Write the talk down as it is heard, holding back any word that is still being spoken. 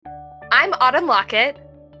I'm Autumn Lockett.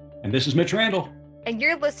 And this is Mitch Randall. And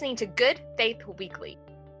you're listening to Good Faith Weekly.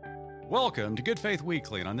 Welcome to Good Faith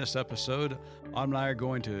Weekly. And on this episode, Autumn and I are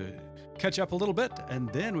going to catch up a little bit. And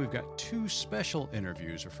then we've got two special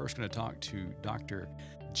interviews. We're first going to talk to Dr.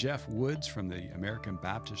 Jeff Woods from the American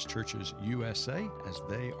Baptist Churches USA as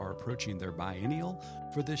they are approaching their biennial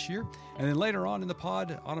for this year. And then later on in the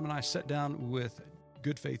pod, Autumn and I sat down with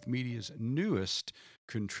Good Faith Media's newest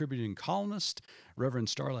contributing columnist, Reverend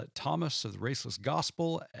Starlette Thomas of the Raceless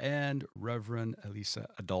Gospel, and Reverend Alyssa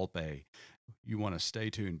Adalpe. You want to stay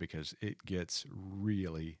tuned because it gets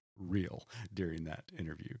really real during that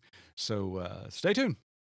interview. So stay tuned.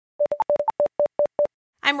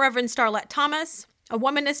 I'm Reverend Starlette Thomas, a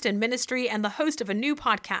womanist in ministry and the host of a new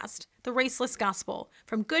podcast, The Raceless Gospel,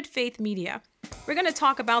 from Good Faith Media. We're going to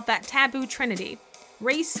talk about that taboo trinity: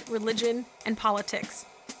 race, religion, and politics.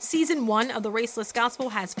 Season 1 of The Raceless Gospel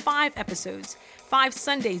has 5 episodes, 5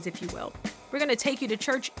 Sundays, if you will. We're going to take you to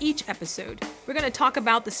church each episode. We're going to talk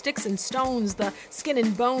about the sticks and stones, the skin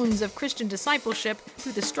and bones of Christian discipleship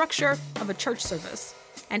through the structure of a church service.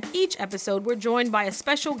 And each episode, we're joined by a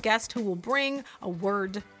special guest who will bring a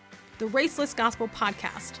word. The Raceless Gospel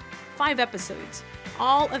Podcast, 5 episodes,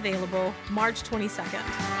 all available March 22nd.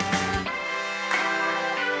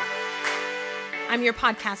 I'm your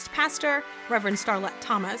podcast pastor, Reverend Starlette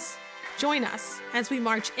Thomas. Join us as we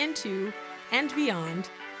march into and beyond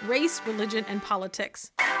race, religion, and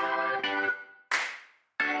politics.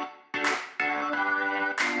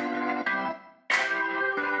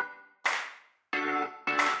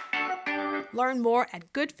 Learn more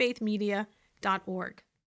at goodfaithmedia.org.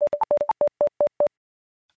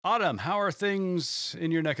 Autumn, how are things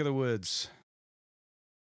in your neck of the woods?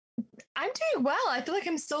 I'm doing well. I feel like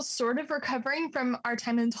I'm still sort of recovering from our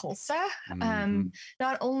time in Tulsa.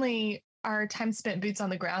 Not only our time spent boots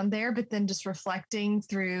on the ground there, but then just reflecting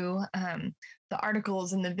through the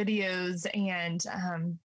articles and the videos and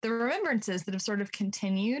the remembrances that have sort of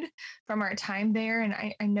continued from our time there. And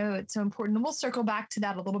I know it's so important. And we'll circle back to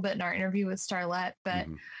that a little bit in our interview with Starlette, but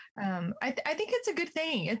I think it's a good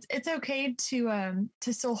thing. It's okay to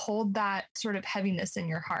still hold that sort of heaviness in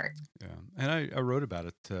your heart. Yeah, and I wrote about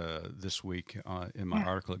it this week in my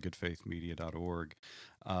article at goodfaithmedia.org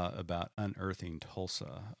about unearthing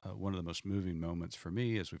Tulsa. One of the most moving moments for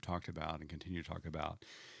me, as we've talked about and continue to talk about,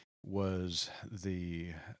 was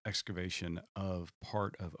the excavation of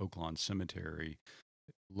part of Oaklawn Cemetery,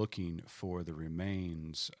 looking for the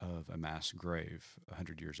remains of a mass grave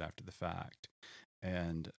 100 years after the fact.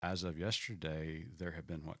 And as of yesterday, there have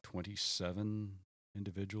been, 27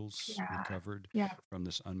 individuals recovered from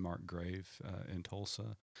this unmarked grave in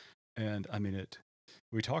Tulsa. And I mean,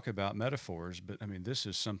 we talk about metaphors, but I mean, this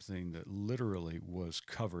is something that literally was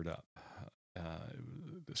covered up.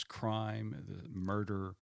 This crime, the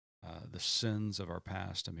murder, the sins of our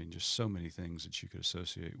past. I mean, just so many things that you could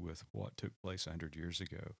associate with what took place 100 years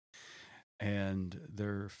ago. And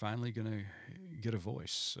they're finally going to get a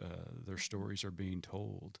voice. Their stories are being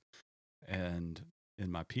told. And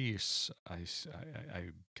in my piece, I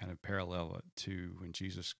kind of parallel it to when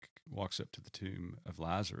Jesus walks up to the tomb of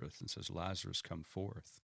Lazarus and says, "Lazarus, come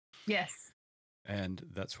forth." Yes. And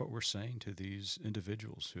that's what we're saying to these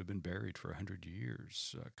individuals who have been buried for 100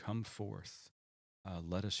 years. Come forth.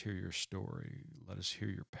 Let us hear your story. Let us hear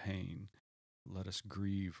your pain. Let us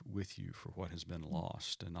grieve with you for what has been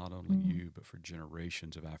lost, and not only you, but for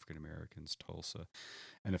generations of African Americans, Tulsa.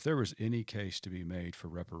 And if there was any case to be made for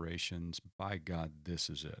reparations, by God,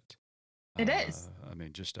 this is it. It is. I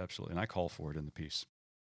mean, just absolutely. And I call for it in the piece.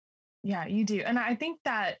 Yeah, you do. And I think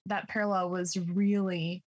that parallel was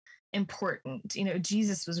really important. You know,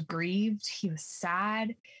 Jesus was grieved. He was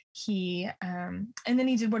sad. He and then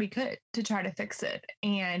he did what he could to try to fix it.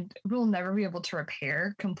 And we'll never be able to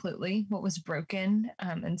repair completely what was broken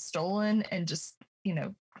and stolen and just,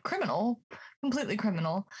 completely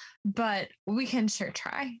criminal. But we can sure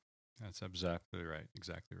try. That's exactly right.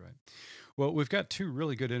 Exactly right. Well, we've got 2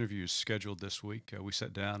 really good interviews scheduled this week. We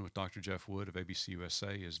sat down with Dr. Jeff Wood of ABC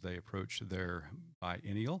USA as they approach their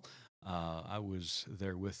biennial. I was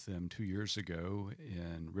there with them 2 years ago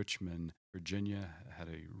in Richmond, Virginia. I had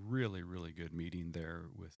a really, really good meeting there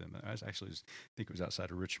with them. I think it was outside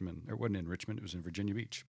of Richmond. It wasn't in Richmond. It was in Virginia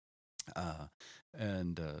Beach.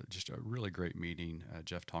 And just a really great meeting.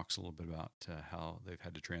 Jeff talks a little bit about how they've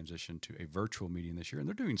had to transition to a virtual meeting this year, and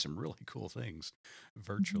they're doing some really cool things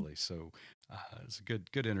virtually. So it's a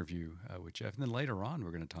good interview with Jeff. And then later on, we're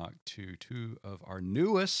going to talk to 2 of our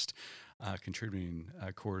newest contributing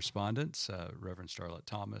correspondents, Reverend Starlette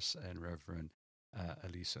Thomas and Reverend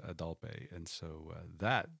Alyssa, Adalpe. And so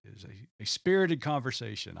that is a spirited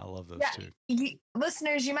conversation. I love those two.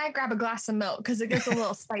 Listeners, you might grab a glass of milk because it gets a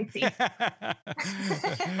little spicy. It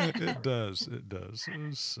does. It does.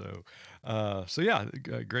 So yeah,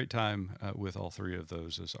 a great time with all three of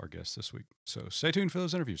those as our guests this week. So stay tuned for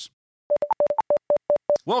those interviews.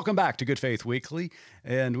 Welcome back to Good Faith Weekly,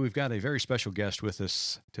 and we've got a very special guest with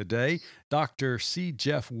us today, Dr. C.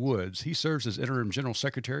 Jeff Woods. He serves as Interim General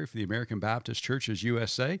Secretary for the American Baptist Churches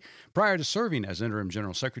USA. Prior to serving as Interim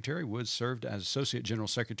General Secretary, Woods served as Associate General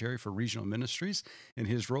Secretary for Regional Ministries. In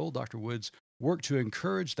his role, Dr. Woods worked to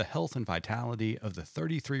encourage the health and vitality of the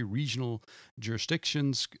 33 regional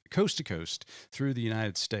jurisdictions coast to coast through the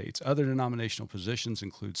United States. Other denominational positions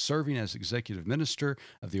include serving as Executive Minister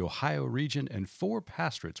of the Ohio region and 4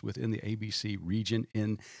 pastorates within the ABC region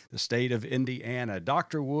in the state of Indiana.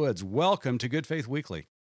 Dr. Woods, welcome to Good Faith Weekly.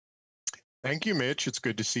 Thank you, Mitch. It's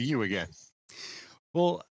good to see you again.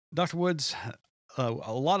 Well, Dr. Woods, a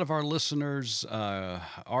lot of our listeners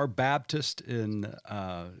are Baptist in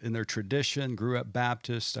their tradition, grew up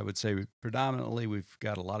Baptist. I would say predominantly we've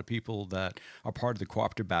got a lot of people that are part of the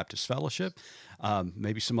Cooperative Baptist Fellowship,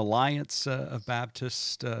 maybe some Alliance of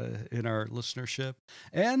Baptist in our listenership.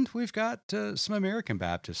 And we've got some American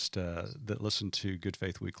Baptists that listen to Good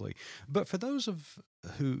Faith Weekly. But for those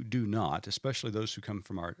who do not, especially those who come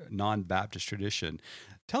from our non-Baptist tradition,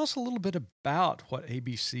 tell us a little bit about what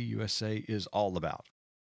ABC USA is all about.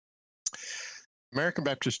 American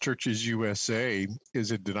Baptist Churches USA is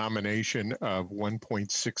a denomination of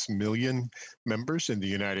 1.6 million members in the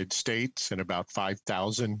United States and about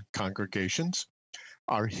 5,000 congregations.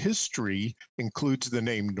 Our history includes the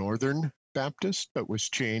name Northern Baptist, but was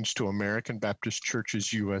changed to American Baptist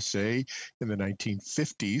Churches USA in the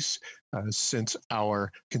 1950s, since our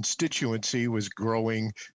constituency was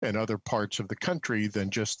growing in other parts of the country than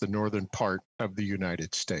just the northern part of the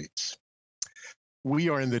United States. We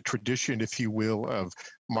are in the tradition, if you will, of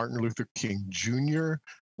Martin Luther King Jr.,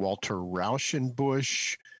 Walter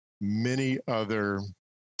Rauschenbusch, many other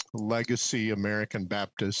legacy American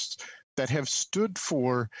Baptists that have stood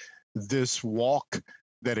for this walk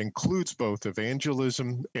that includes both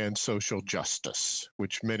evangelism and social justice,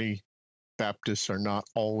 which many Baptists are not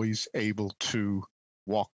always able to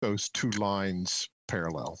walk those two lines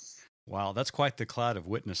parallel. Wow, that's quite the cloud of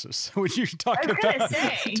witnesses. When you talk about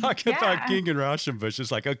King and Rauschenbusch,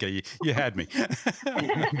 it's like, okay, you had me.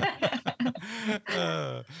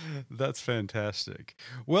 That's fantastic.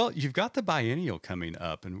 Well, you've got the biennial coming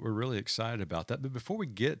up, and we're really excited about that. But before we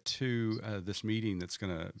get to this meeting that's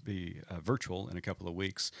going to be virtual in a couple of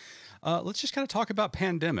weeks, let's just kind of talk about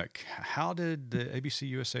pandemic. How did the ABC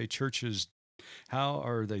USA churches How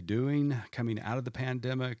are they doing coming out of the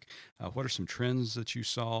pandemic? What are some trends that you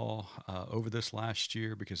saw over this last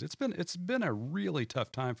year? Because it's been a really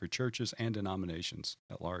tough time for churches and denominations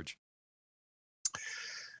at large.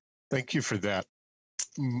 Thank you for that.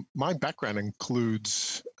 My background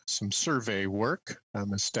includes some survey work.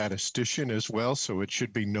 I'm a statistician as well, so it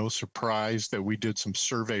should be no surprise that we did some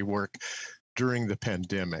survey work during the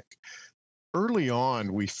pandemic. Early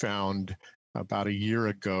on, we found about a year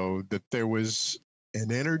ago that there was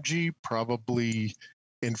an energy probably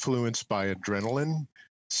influenced by adrenaline,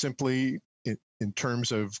 simply in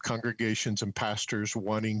terms of congregations and pastors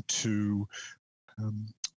wanting to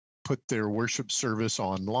put their worship service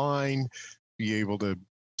online, be able to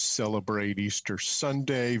celebrate Easter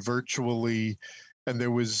Sunday virtually. And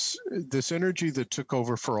there was this energy that took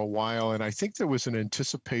over for a while. And I think there was an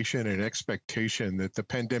anticipation and expectation that the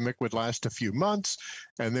pandemic would last a few months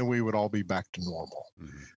and then we would all be back to normal.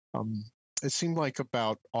 Mm-hmm. It seemed like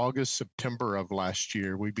about August, September of last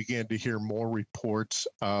year, we began to hear more reports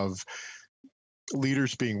of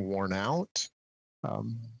leaders being worn out,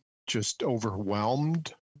 just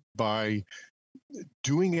overwhelmed by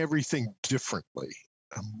doing everything differently.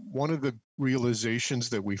 One of the realizations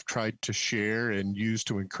that we've tried to share and use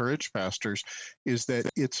to encourage pastors is that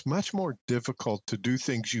it's much more difficult to do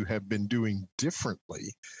things you have been doing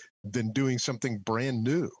differently than doing something brand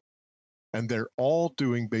new. And they're all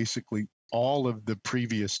doing basically all of the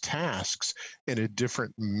previous tasks in a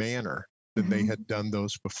different manner than they had done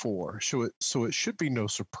those before. So it should be no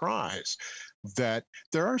surprise that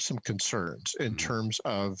there are some concerns in terms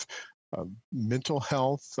of mental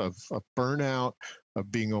health, of burnout, of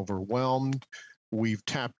being overwhelmed. We've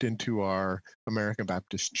tapped into our American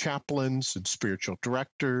Baptist chaplains and spiritual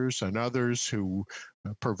directors and others who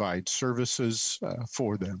provide services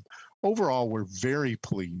for them. Overall, we're very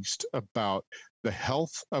pleased about the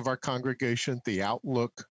health of our congregation, the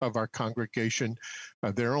outlook of our congregation.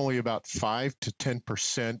 There are only about 5 to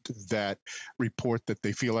 10% that report that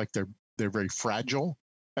they feel like they're they're very fragile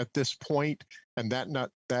at this point, and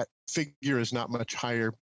that figure is not much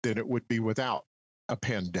higher than it would be without a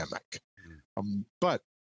pandemic. But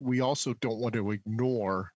we also don't want to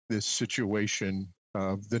ignore this situation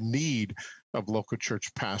of the need of local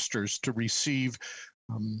church pastors to receive,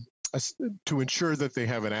 to ensure that they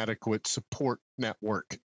have an adequate support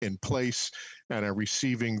network in place and are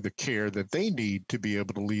receiving the care that they need to be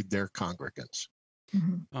able to lead their congregants.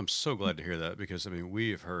 I'm so glad to hear that, because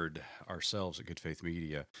we have heard ourselves at Good Faith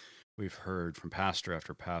Media, we've heard from pastor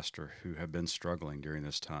after pastor who have been struggling during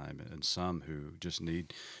this time, and some who just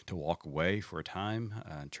need to walk away for a time.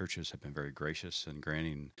 Churches have been very gracious in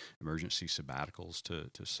granting emergency sabbaticals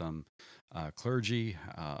to some clergy.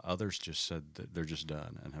 Others just said that they're just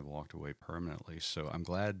done and have walked away permanently. So I'm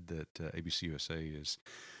glad that ABC USA is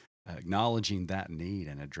acknowledging that need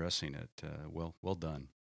and addressing it. Well done.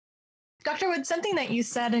 Dr. Wood, something that you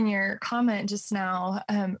said in your comment just now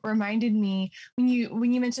reminded me when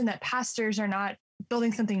you mentioned that pastors are not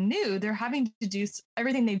building something new, they're having to do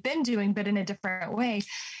everything they've been doing, but in a different way.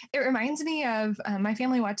 It reminds me of my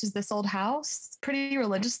family watches This Old House pretty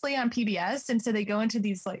religiously on PBS. And so they go into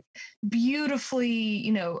these like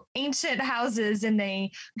beautifully, ancient houses, and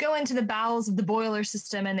they go into the bowels of the boiler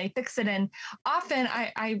system and they fix it. And often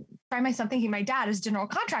I find myself thinking, my dad is general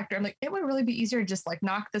contractor. I'm like, it would really be easier to just like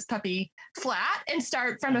knock this puppy flat and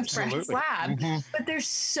start from a fresh slab. But there's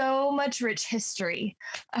so much rich history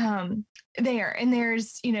there. And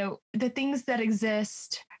there's, the things that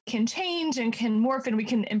exist can change and can morph, and we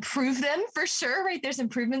can improve them for sure, right? There's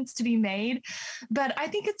improvements to be made. But I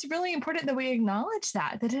think it's really important that we acknowledge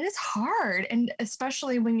that it is hard. And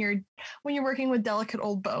especially when you're working with delicate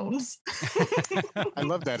old bones. I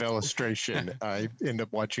love that illustration. I end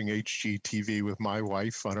up watching HGTV with my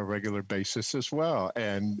wife on a regular basis as well.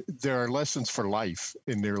 And there are lessons for life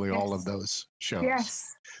in nearly all of those shows.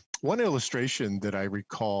 Yes. One illustration that I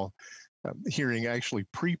recall hearing actually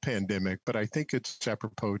pre-pandemic, but I think it's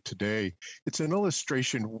apropos today. It's an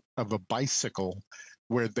illustration of a bicycle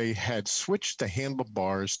where they had switched the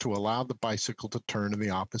handlebars to allow the bicycle to turn in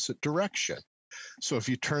the opposite direction. So if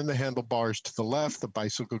you turn the handlebars to the left, the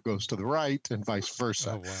bicycle goes to the right, and vice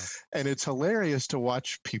versa. Oh, wow. And it's hilarious to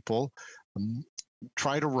watch people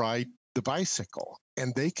try to ride the bicycle,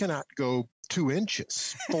 and they cannot go 2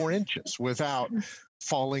 inches, 4 inches without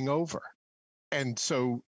falling over. And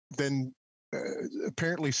so then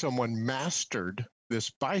apparently someone mastered this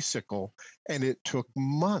bicycle, and it took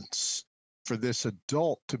months for this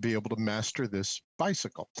adult to be able to master this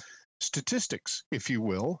bicycle. Statistics, if you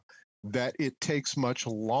will, that it takes much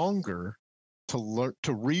longer to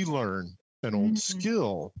relearn an old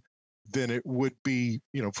skill than it would be,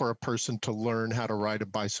 for a person to learn how to ride a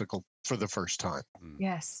bicycle for the first time.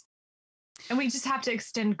 Yes. And we just have to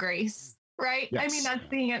extend grace. Right? Yes. I mean, that's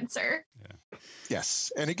the answer. Yeah.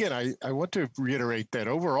 Yes. And again, I want to reiterate that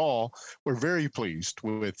overall, we're very pleased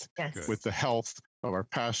with the health of our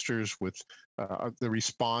pastors, with the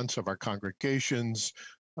response of our congregations,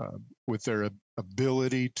 with their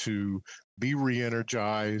ability to be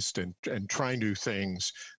re-energized and try new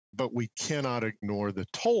things. But we cannot ignore the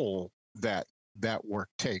toll that work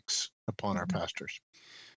takes upon our pastors.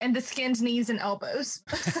 And the skinned knees and elbows.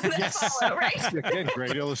 That's all, right? Again,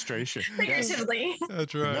 great illustration. Figuratively.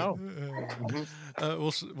 That's right. No.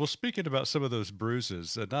 Well, speaking about some of those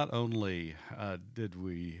bruises, not only did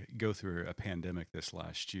we go through a pandemic this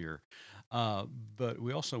last year, but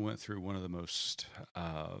we also went through one of the most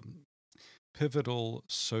pivotal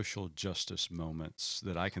social justice moments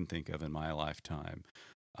that I can think of in my lifetime,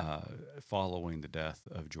 following the death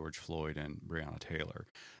of George Floyd and Breonna Taylor.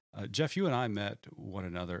 Jeff, you and I met one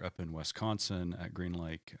another up in Wisconsin at Green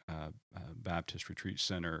Lake Baptist Retreat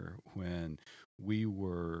Center when we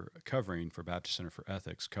were covering for Baptist Center for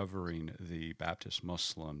Ethics, covering the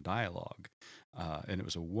Baptist-Muslim dialogue. And it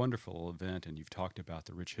was a wonderful event, and you've talked about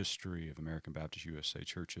the rich history of American Baptist USA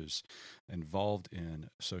churches involved in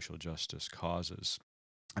social justice causes.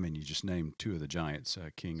 I mean, you just named two of the giants,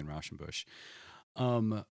 King and Rauschenbusch.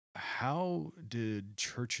 How did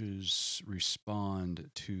churches respond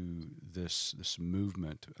to this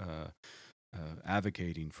movement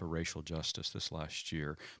advocating for racial justice this last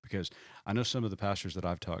year? Because I know some of the pastors that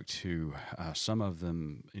I've talked to, some of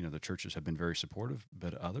them, the churches have been very supportive,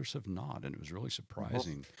 but others have not. And it was really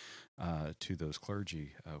surprising to those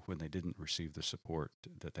clergy when they didn't receive the support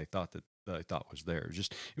that they thought was there.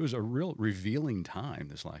 It was a real revealing time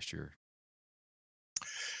this last year.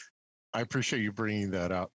 I appreciate you bringing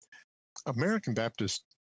that up. American Baptists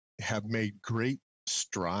have made great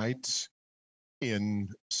strides in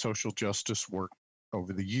social justice work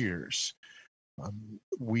over the years.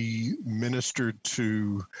 We ministered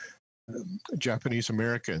to Japanese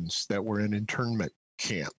Americans that were in internment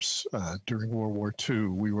camps during World War II.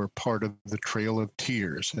 We were part of the Trail of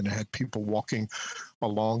Tears and had people walking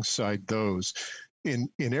alongside those. In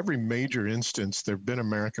every major instance, there have been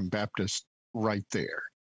American Baptists right there.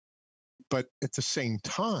 But at the same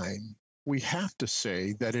time, we have to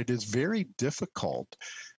say that it is very difficult,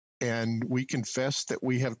 and we confess that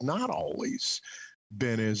we have not always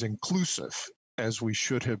been as inclusive as we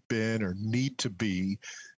should have been or need to be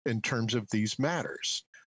in terms of these matters.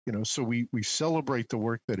 So we celebrate the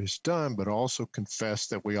work that is done, but also confess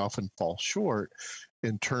that we often fall short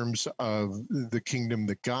in terms of the kingdom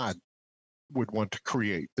that God would want to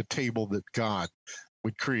create, the table that God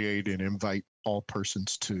would create and invite all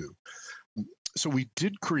persons to. So we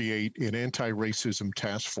did create an anti-racism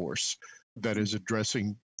task force that is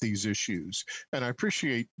addressing these issues. And I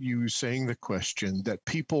appreciate you saying the question that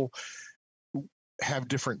people have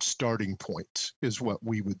different starting points, is what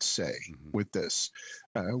we would say with this.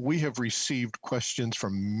 We have received questions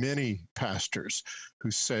from many pastors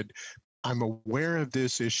who said, I'm aware of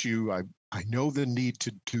this issue. I know the need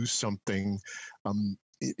to do something.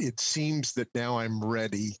 It seems that now I'm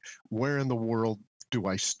ready. Where in the world do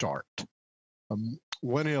I start?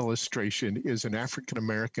 One illustration is an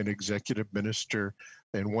African-American executive minister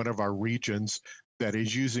in one of our regions that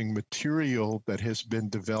is using material that has been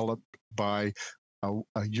developed by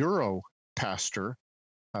a Euro pastor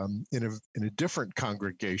in a different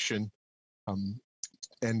congregation,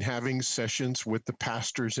 and having sessions with the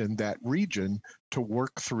pastors in that region to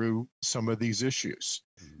work through some of these issues.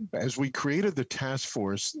 As we created the task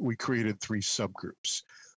force, we created 3 subgroups.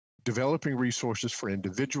 Developing resources for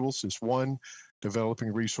individuals is one,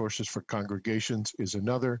 developing resources for congregations is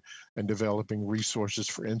another, and developing resources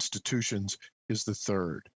for institutions is the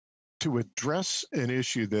third. To address an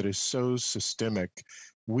issue that is so systemic,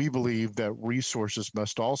 we believe that resources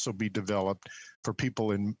must also be developed for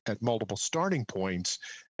people at multiple starting points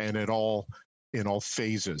and in all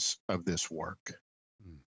phases of this work.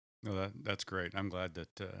 No, that's great. I'm glad that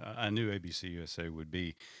I knew ABC USA would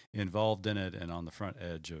be involved in it and on the front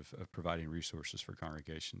edge of providing resources for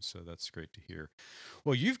congregations. So that's great to hear.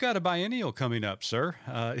 Well, you've got a biennial coming up, sir,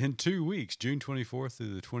 in 2 weeks, June 24th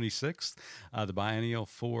through the 26th. The biennial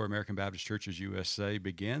for American Baptist Churches USA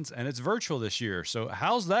begins, and it's virtual this year. So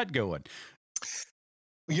how's that going?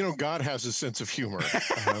 God has a sense of humor.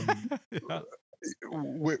 Yeah.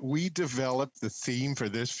 We developed the theme for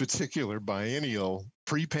this particular biennial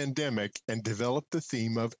pre-pandemic and developed the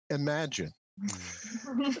theme of imagine.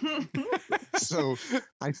 So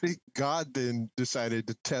I think God then decided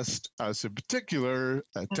to test us in particular,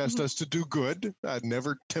 test us to do good.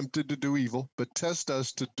 Never tempted to do evil, but test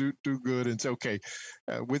us to do good and say, okay,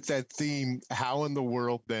 with that theme, how in the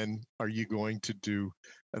world then are you going to do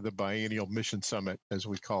the biennial mission summit, as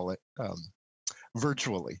we call it,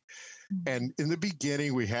 virtually? And in the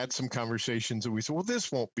beginning, we had some conversations and we said, well,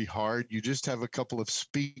 this won't be hard. You just have a couple of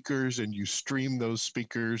speakers and you stream those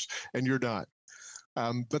speakers and you're done.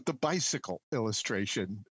 But the bicycle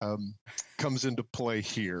illustration comes into play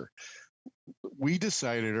here. We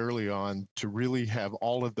decided early on to really have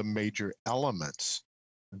all of the major elements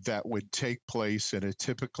that would take place in a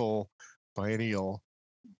typical biennial,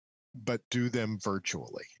 but do them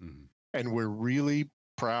virtually. And we're really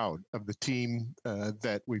proud of the team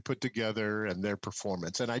that we put together and their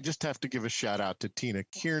performance. And I just have to give a shout out to Tina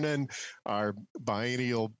Kiernan, our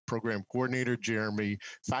biennial program coordinator, Jeremy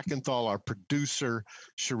Fackenthal, our producer,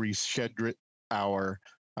 Cherise Shedritt, our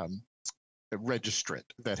registrant,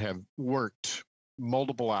 that have worked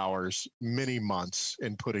multiple hours, many months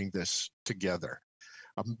in putting this together.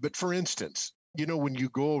 But for instance, when you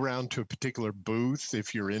go around to a particular booth,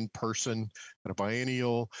 if you're in person at a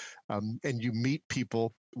biennial and you meet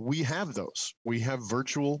people, we have those. We have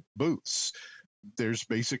virtual booths. There's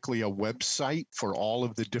basically a website for all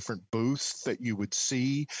of the different booths that you would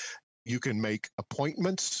see. You can make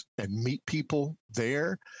appointments and meet people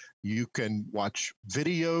there. You can watch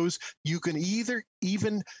videos. You can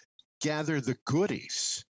even gather the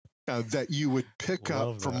goodies that you would pick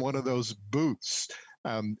up from one of those booths.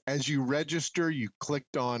 As you register, you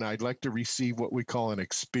clicked on, I'd like to receive what we call an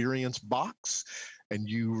experience box, and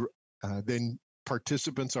you then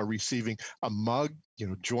participants are receiving a mug.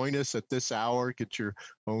 Join us at this hour, get your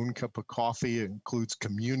own cup of coffee. It includes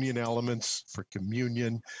communion elements for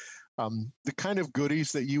communion, the kind of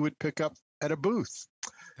goodies that you would pick up at a booth.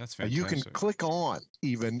 That's fantastic. You can click on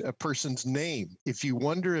even a person's name. If you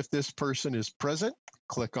wonder if this person is present,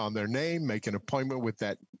 click on their name, make an appointment with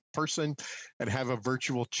that person, and have a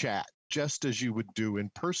virtual chat, just as you would do in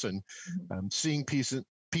person, seeing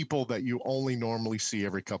people that you only normally see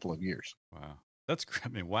every couple of years. Wow. That's great. I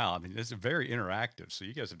mean, wow. I mean, it's very interactive. So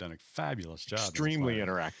you guys have done a fabulous job. Extremely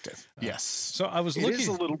interactive. Yes. So I was It looking. is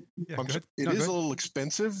a little. Yeah, It is a little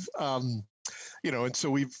expensive. And so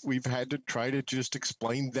we've had to try to just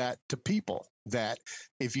explain that to people, that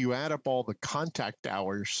if you add up all the contact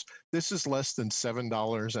hours, this is less than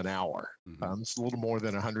 $7 an hour. Mm-hmm. It's a little more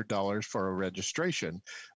than $100 for a registration,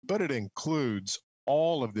 but it includes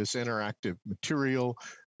all of this interactive material,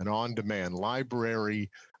 an on-demand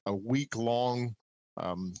library, a week-long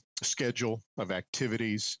schedule of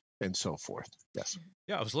activities, and so forth. Yes.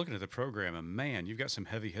 Yeah, I was looking at the program, and man, you've got some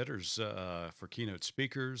heavy hitters for keynote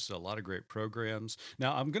speakers, a lot of great programs.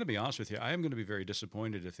 Now, I'm going to be honest with you. I am going to be very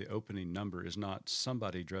disappointed if the opening number is not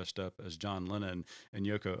somebody dressed up as John Lennon and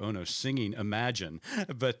Yoko Ono singing Imagine.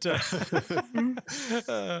 But there's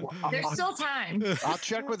still time. I'll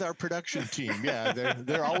check with our production team. Yeah,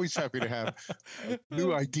 they're always happy to have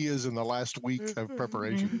new ideas in the last week of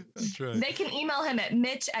preparation. That's right. They can email him at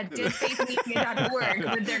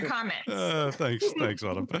mitch@goodfaithmedia.org with their comments. Thanks,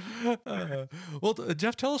 Autumn. Well,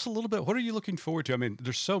 Jeff, tell us a little bit. What are you looking forward to? I mean,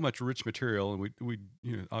 there's so much rich material, and we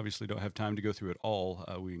obviously don't have time to go through it all.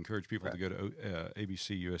 We encourage people to go to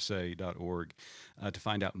abcusa.org to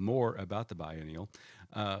find out more about the biennial.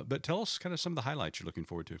 But tell us kind of some of the highlights you're looking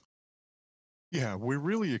forward to. Yeah, we're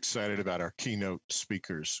really excited about our keynote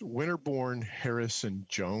speakers. Winterbourne Harrison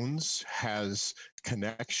Jones has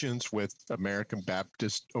connections with American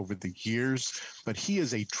Baptist over the years, but he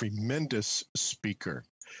is a tremendous speaker.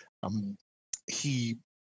 He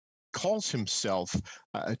calls himself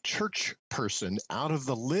a church person out of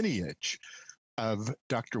the lineage of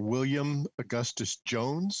Dr. William Augustus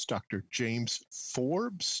Jones, Dr. James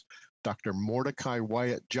Forbes, Dr. Mordecai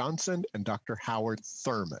Wyatt Johnson, and Dr. Howard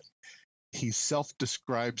Thurman. He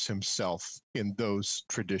self-describes himself in those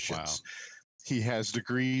traditions. Wow. He has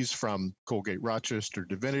degrees from Colgate Rochester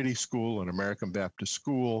Divinity School and American Baptist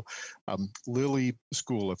School, Lilly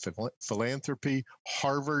School of Philanthropy,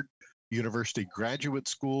 Harvard University Graduate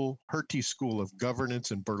School, Hertie School of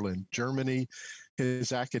Governance in Berlin, Germany.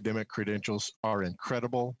 His academic credentials are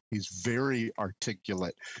incredible. He's very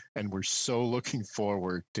articulate, and we're so looking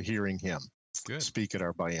forward to hearing him speak at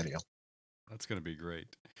our biennial. That's going to be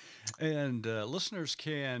great. And listeners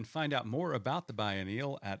can find out more about the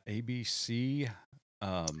biennial at ABC.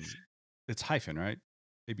 It's hyphen, right?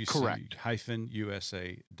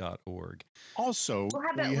 abc-usa.org. Also, we'll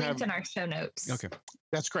have that linked in our show notes. Okay.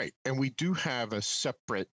 That's great. And we do have a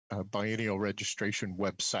separate biennial registration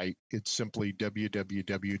website. It's simply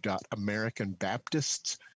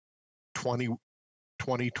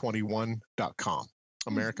www.americanbaptist2021.com.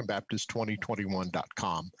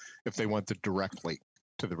 AmericanBaptist2021.com if they want the direct link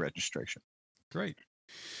to the registration. Great.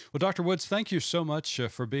 Well, Dr. Woods, thank you so much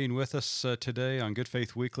for being with us today on Good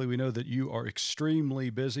Faith Weekly. We know that you are extremely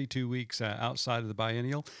busy 2 weeks outside of the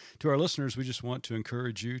biennial. To our listeners, we just want to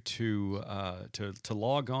encourage you to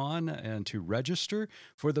log on and to register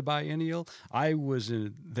for the biennial. I was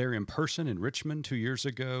there in person in Richmond 2 years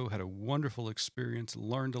ago, had a wonderful experience,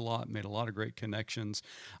 learned a lot, made a lot of great connections.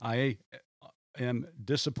 I am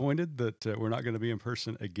disappointed that we're not going to be in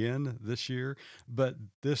person again this year, but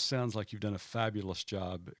this sounds like you've done a fabulous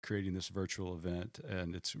job creating this virtual event,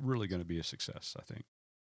 and it's really going to be a success, I think.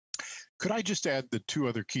 Could I just add the two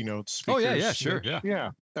other keynote speakers? Oh, yeah, sure.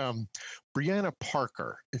 Yeah. Brianna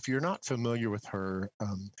Parker, if you're not familiar with her,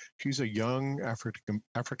 she's a young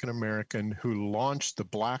African-American who launched the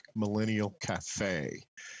Black Millennial Cafe.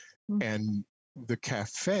 Mm-hmm. And the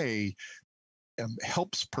cafe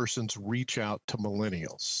helps persons reach out to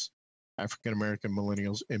millennials, African-American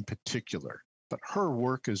millennials in particular. But her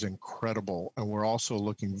work is incredible, and we're also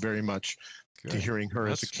looking very much to hearing her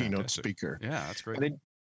as a keynote speaker. Yeah, that's great.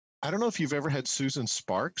 I don't know if you've ever had Susan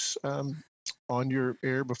Sparks on your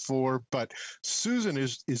air before, but Susan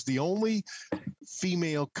is the only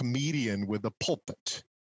female comedian with a pulpit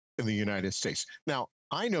in the United States. Now,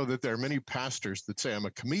 I know that there are many pastors that say I'm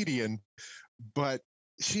a comedian, but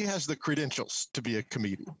she has the credentials to be a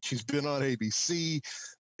comedian. She's been on ABC,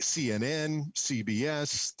 CNN,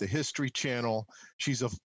 CBS, the History Channel. She's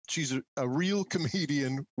a real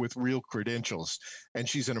comedian with real credentials, and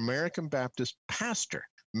she's an American Baptist pastor,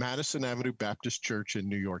 Madison Avenue Baptist Church in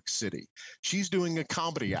New York City. She's doing a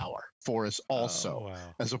comedy hour for us also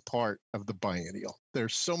as a part of the biennial.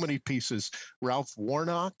 There's so many pieces. Ralph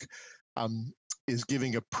Warnock is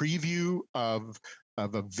giving a preview of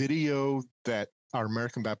a video that our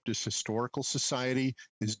American Baptist Historical Society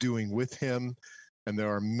is doing with him. And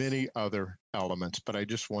there are many other elements, but I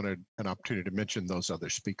just wanted an opportunity to mention those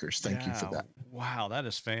other speakers. Thank you for that. Wow, that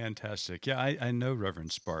is fantastic. Yeah, I know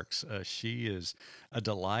Reverend Sparks. She is a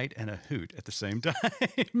delight and a hoot at the same time.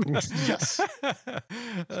 Yes.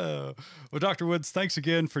 Well, Dr. Woods, thanks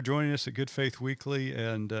again for joining us at Good Faith Weekly.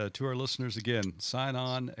 And to our listeners, again, sign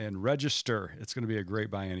on and register. It's going to be a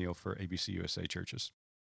great biennial for ABC USA churches.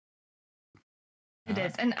 It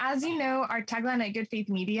is. And as you know, our tagline at Good Faith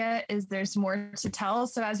Media is there's more to tell.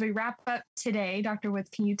 So as we wrap up today, Dr. Woods,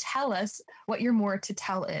 can you tell us what your more to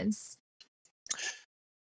tell is?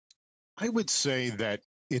 I would say that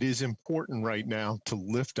it is important right now to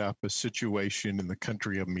lift up a situation in the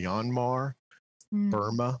country of Myanmar,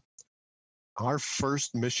 Burma. Our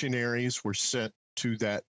first missionaries were sent to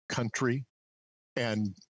that country,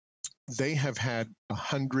 and they have had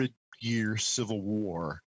 100-year civil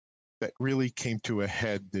war that really came to a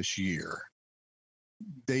head this year.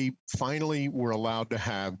 They finally were allowed to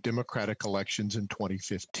have democratic elections in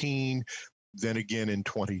 2015, then again in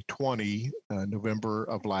 2020, November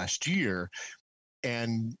of last year.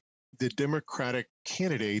 And the Democratic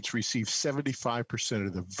candidates received 75%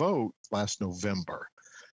 of the vote last November.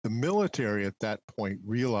 The military at that point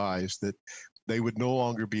realized that they would no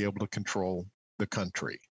longer be able to control the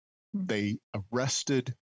country. They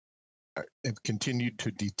arrested and continued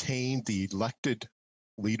to detain the elected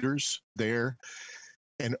leaders there.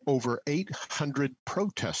 And over 800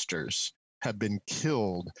 protesters have been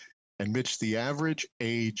killed, in which the average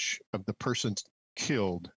age of the persons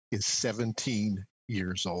killed is 17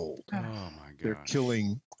 years old. Oh, my gosh. They're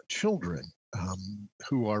killing children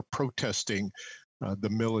who are protesting the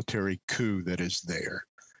military coup that is there.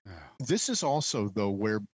 Oh. This is also, though,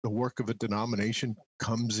 where the work of a denomination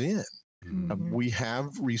comes in. We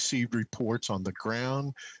have received reports on the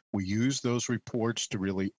ground. We use those reports to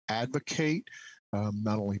really advocate,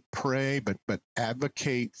 not only pray, but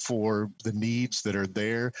advocate for the needs that are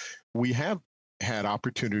there. We have had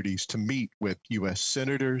opportunities to meet with U.S.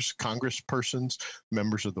 senators, congresspersons,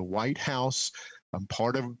 members of the White House.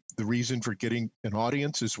 Part of the reason for getting an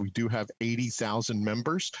audience is we do have 80,000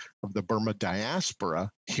 members of the Burma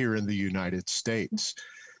diaspora here in the United States.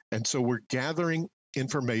 And so we're gathering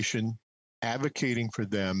information, advocating for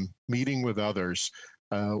them, meeting with others.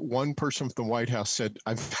 One person from the White House said,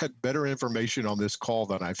 I've had better information on this call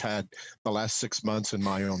than I've had the last 6 months in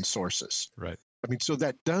my own sources. Right. I mean, so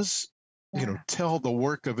that does, tell the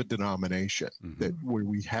work of a denomination, that where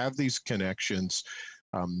we have these connections,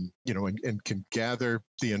 and can gather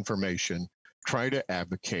the information, try to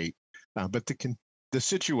advocate. But the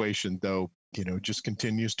situation, though, just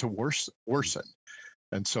continues to worsen.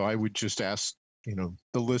 And so I would just ask,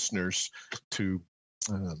 the listeners to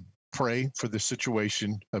pray for the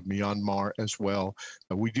situation of Myanmar as well.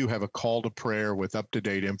 We do have a call to prayer with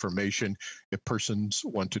up-to-date information if persons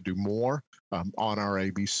want to do more on our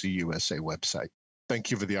ABC USA website. Thank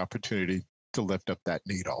you for the opportunity to lift up that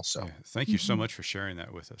need also. Yeah, thank you so much for sharing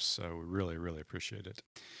that with us. So we really, really appreciate it.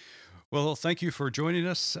 Well, thank you for joining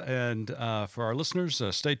us. And for our listeners,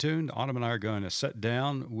 stay tuned. Autumn and I are going to sit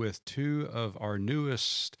down with two of our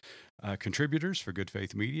newest contributors for Good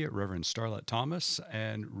Faith Media, Reverend Starlette Thomas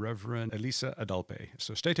and Reverend Alyssa Adalpe.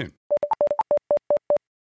 So stay tuned.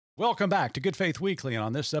 Welcome back to Good Faith Weekly. And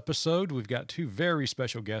on this episode, we've got two very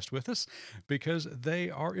special guests with us because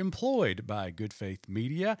they are employed by Good Faith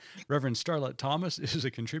Media. Reverend Starlette Thomas is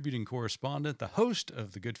a contributing correspondent, the host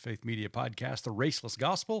of the Good Faith Media podcast, The Raceless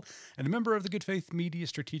Gospel, and a member of the Good Faith Media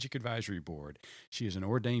Strategic Advisory Board. She is an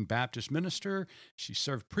ordained Baptist minister. She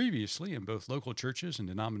served previously in both local churches and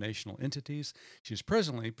denominational entities. She is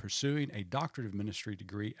presently pursuing a doctorate of ministry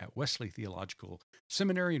degree at Wesley Theological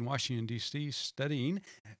Seminary in Washington, D.C., studying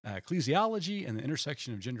ecclesiology and the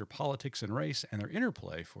intersection of gender politics and race and their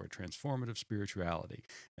interplay for a transformative spirituality.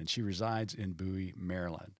 And she resides in Bowie,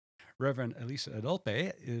 Maryland. Reverend Alyssa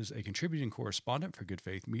Adalpe is a contributing correspondent for Good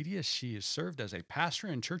Faith Media. She has served as a pastor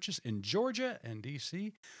in churches in Georgia and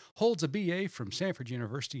D.C., holds a BA from Samford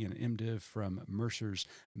University and an MDiv from Mercer's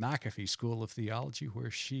McAfee School of Theology,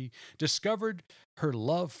 where she discovered her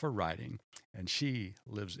love for writing, and she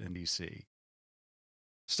lives in D.C.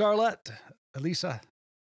 Starlette, Alyssa,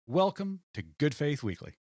 welcome to Good Faith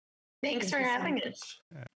Weekly. Thanks for having us.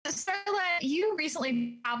 Starlette, you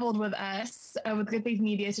recently traveled with us with Good Faith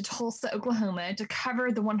Media to Tulsa, Oklahoma to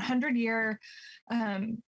cover the 100-year,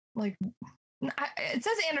 it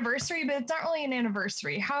says anniversary, but it's not really an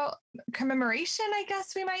anniversary. Commemoration, I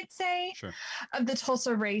guess we might say, Sure. Of the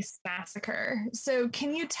Tulsa Race Massacre. So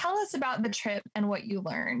can you tell us about the trip and what you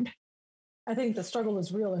learned? I think the struggle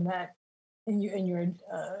is real in that and your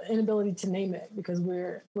inability to name it, because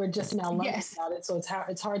we're just now learning about it. So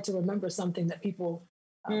it's hard to remember something that people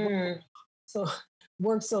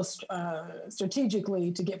work so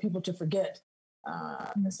strategically to get people to forget.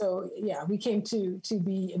 So yeah, we came to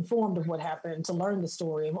be informed of what happened, to learn the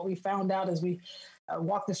story. And what we found out as we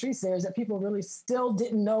walked the streets there is that people really still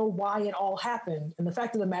didn't know why it all happened. And the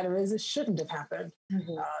fact of the matter is, it shouldn't have happened.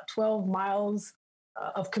 12 miles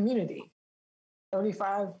of community,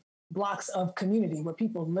 35 blocks of community where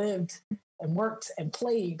people lived and worked and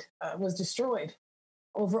played was destroyed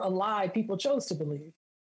over a lie people chose to believe.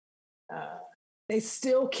 They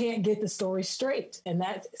still can't get the story straight, and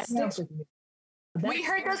that sticks with me. We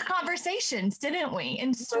heard those conversations, didn't we,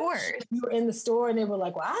 in stores? You were in the store and they were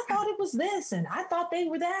like, well, I thought it was this, and I thought they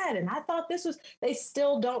were that, and I thought this was, they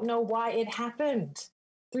still don't know why it happened.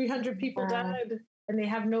 300 people died, and they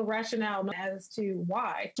have no rationale as to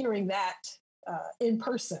why. Hearing that in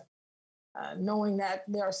person, knowing that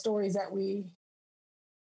there are stories that we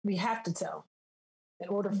have to tell in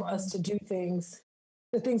order for us to do things,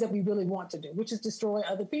 the things that we really want to do, which is destroy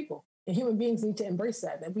other people. And human beings need to embrace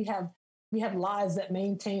that we have lives that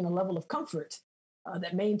maintain a level of comfort,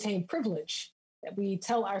 that maintain privilege, that we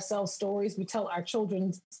tell ourselves stories, we tell our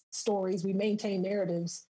children's stories, we maintain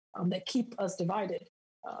narratives that keep us divided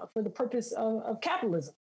for the purpose of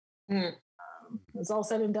capitalism. It's all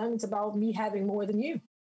said and done. It's about me having more than you.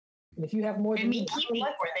 And if you have more than me, keeping more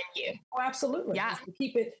than you. Oh, absolutely. Yeah. To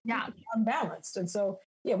keep it unbalanced. And so,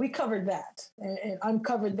 yeah, we covered that and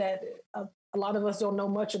uncovered that a lot of us don't know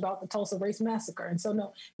much about the Tulsa Race Massacre. And so,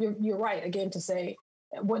 no, you're right, again, to say,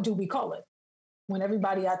 what do we call it? When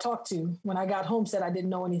everybody I talked to, when I got home, said I didn't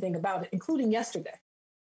know anything about it, including yesterday.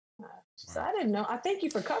 So I didn't know. I thank you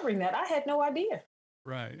for covering that. I had no idea.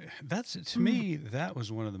 Right. That's, to me, that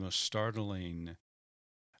was one of the most startling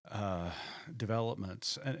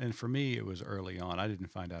developments. And for me, it was early on. I didn't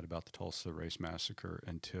find out about the Tulsa Race Massacre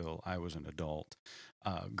until I was an adult.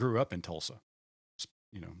 Grew up in Tulsa,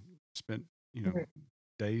 spent,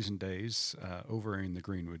 days and days over in the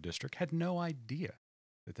Greenwood district, had no idea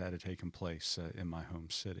that had taken place in my home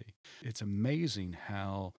city. It's amazing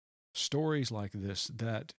how stories like this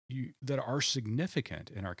that are significant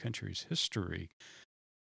in our country's history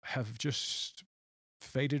have just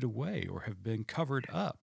faded away or have been covered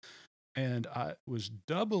up. And that was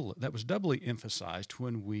doubly emphasized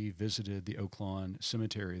when we visited the Oak Lawn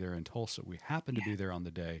Cemetery there in Tulsa. We happened to be there on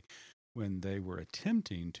the day when they were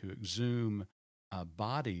attempting to exhume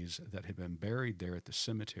bodies that had been buried there at the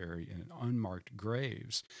cemetery in unmarked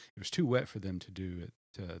graves. It was too wet for them to do it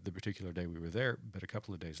the particular day we were there, but a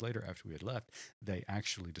couple of days later, after we had left, they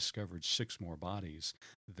actually discovered 6 more bodies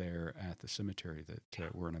there at the cemetery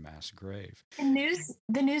that were in a mass grave.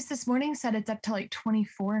 The news this morning said it's up to like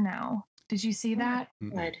 24 now. Did you see that?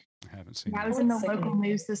 I haven't seen that. That was in the local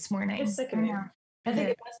news this morning. It's sickening. I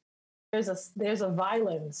think there's a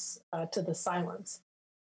violence to the silence.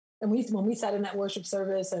 And when we sat in that worship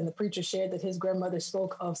service and the preacher shared that his grandmother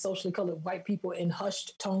spoke of socially colored white people in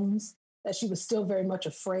hushed tones, that she was still very much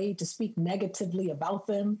afraid to speak negatively about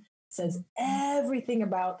them, says everything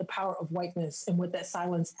about the power of whiteness and what that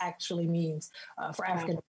silence actually means for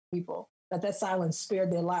African people, that silence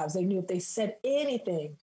spared their lives. They knew if they said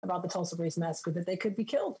anything about the Tulsa Race Massacre that they could be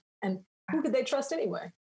killed. And who could they trust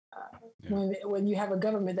anyway? When you have a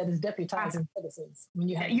government that is deputizing citizens,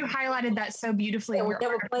 you highlighted that so beautifully. We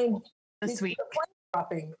never claimed this week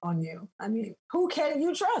dropping on you. I mean, who can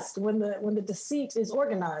you trust when the deceit is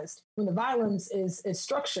organized, when the violence is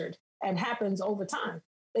structured and happens over time?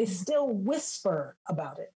 They still whisper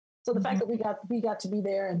about it. So the fact that we got to be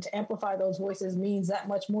there and to amplify those voices means that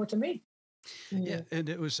much more to me. Yeah, and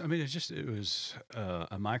it was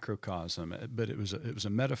a microcosm, but it was a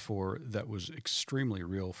metaphor that was extremely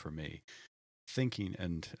real for me. Thinking,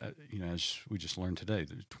 and as we just learned today,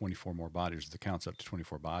 there's 24 more bodies. The count's up to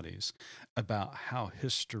 24 bodies. About how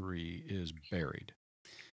history is buried,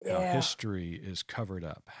 how history is covered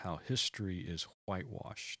up, how history is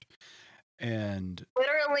whitewashed, and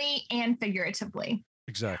literally and figuratively.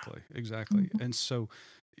 Exactly. And so,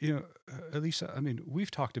 Alyssa, I mean,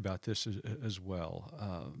 we've talked about this as well.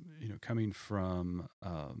 Coming from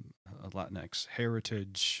a Latinx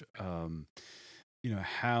heritage.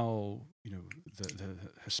 How, the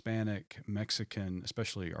Hispanic, Mexican,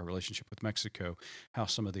 especially our relationship with Mexico, how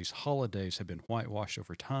some of these holidays have been whitewashed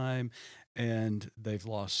over time and they've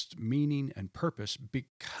lost meaning and purpose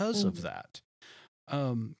because of that.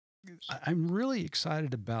 I'm really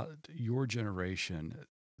excited about your generation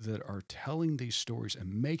that are telling these stories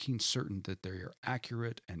and making certain that they are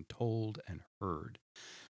accurate and told and heard.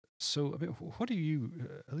 So, I mean, what do you,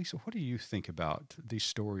 Alyssa, what do you think about these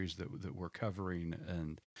stories that we're covering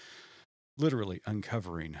and literally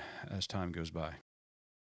uncovering as time goes by?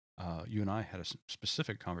 You and I had a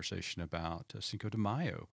specific conversation about Cinco de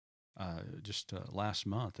Mayo just last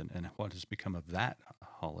month and what has become of that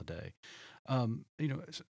holiday. You know,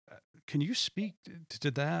 can you speak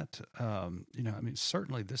to that? You know, I mean,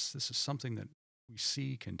 certainly this is something that we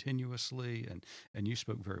see continuously, and you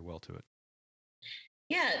spoke very well to it.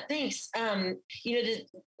 Yeah, thanks.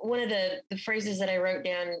 One of the phrases that I wrote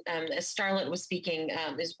down as Starlette was speaking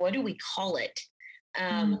is, "What do we call it?"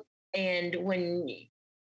 Mm. And when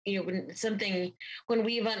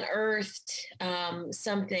we've unearthed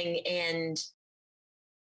something, and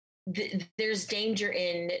there's danger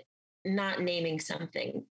in not naming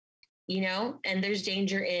something, and there's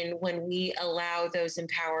danger in when we allow those in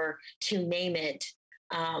power to name it.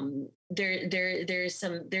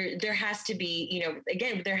 There has to be,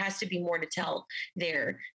 again, there has to be more to tell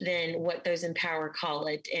there than what those in power call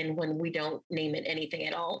it, and when we don't name it anything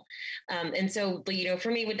at all. And so,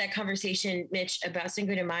 for me, with that conversation, Mitch, about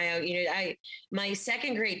Cinco de Mayo, my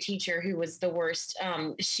second grade teacher, who was the worst,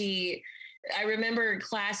 I remember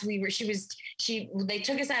class they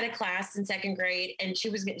took us out of class in second grade, and she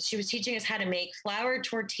was teaching us how to make flour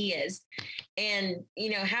tortillas. And,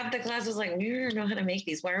 half the class was like, "We don't know how to make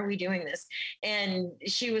these. Why are we doing this?" And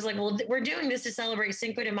she was like, "Well, we're doing this to celebrate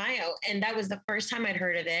Cinco de Mayo." And that was the first time I'd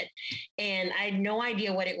heard of it. And I had no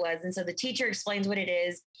idea what it was. And so the teacher explains what it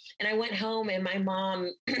is. And I went home, and my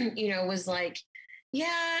mom, was like,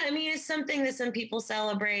 "Yeah, I mean, it's something that some people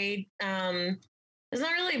celebrate. It's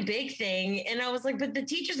not really a big thing." And I was like, "But the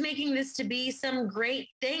teacher's making this to be some great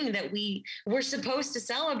thing that we're supposed to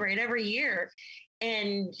celebrate every year."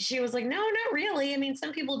 And she was like, "No, not really. I mean,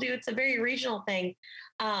 some people do. It's a very regional thing."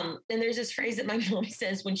 And there's this phrase that my mom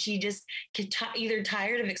says when she just either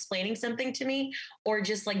tired of explaining something to me, or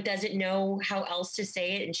just like doesn't know how else to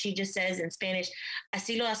say it. And she just says in Spanish,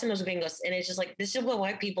 "Así lo hacen los gringos." And it's just like, this is what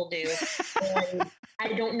white people do. And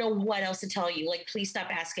I don't know what else to tell you. Like, please stop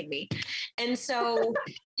asking me. And so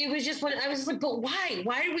it was just when I was just like, "But why?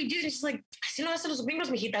 Why do we do this?" She's like, "Así lo hacen los gringos,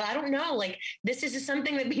 mijita." I don't know. Like, this is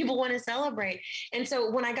something that people want to celebrate. And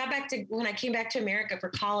so when I came back to America for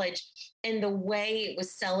college, and the way it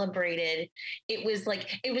was celebrated, it was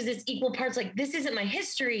this equal parts, like, this isn't my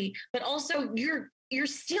history, but also you're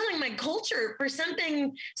stealing my culture for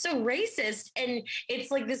something so racist. And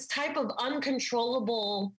it's like this type of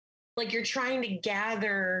uncontrollable, like, you're trying to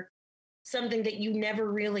gather something that you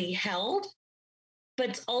never really held, but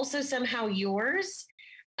it's also somehow yours.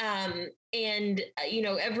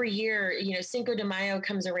 Every year, Cinco de Mayo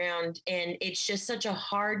comes around, and it's just such a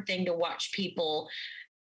hard thing to watch people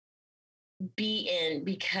be in,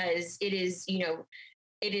 because it is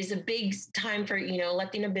a big time for,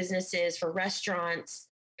 Latino businesses, for restaurants.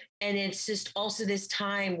 And it's just also this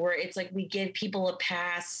time where it's like we give people a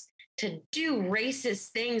pass to do racist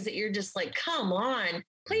things that you're just like, come on,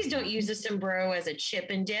 please don't use a sombrero as a chip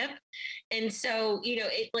and dip. And so,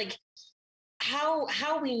 it like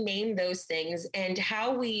how we name those things, and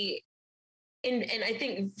how we, and I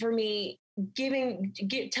think for me,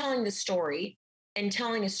 telling the story, and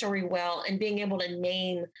telling a story well, and being able to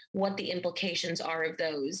name what the implications are of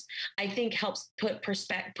those, I think helps put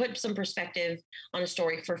some perspective on a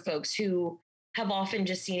story for folks who have often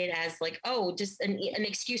just seen it as like, oh, just an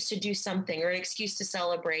excuse to do something, or an excuse to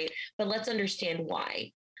celebrate, but let's understand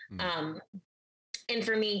why. Mm. And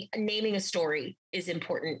for me, naming a story is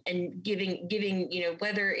important, and giving,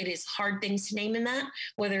 whether it is hard things to name in that,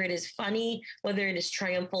 whether it is funny, whether it is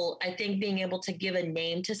triumphal, I think being able to give a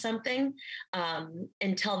name to something,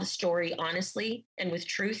 and tell the story honestly and with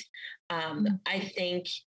truth, I think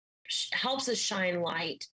helps us shine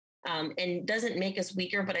light, and doesn't make us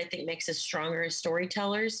weaker, but I think makes us stronger as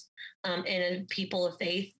storytellers, and people of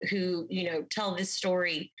faith who, tell this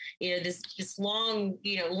story, this long,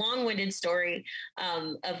 long-winded story,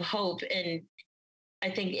 of hope. And I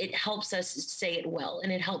think it helps us say it well,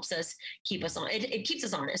 and it helps us keep us on. It keeps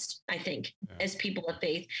us honest, I think, as people of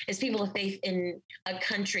faith in a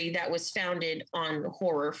country that was founded on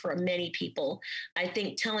horror for many people. I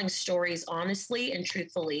think telling stories honestly and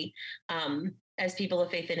truthfully, as people of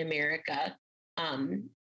faith in America,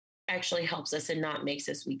 actually helps us and not makes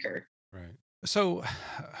us weaker. Right. So,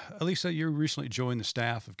 Alyssa, you recently joined the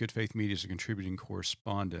staff of Good Faith Media as a contributing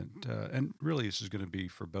correspondent. And really, this is going to be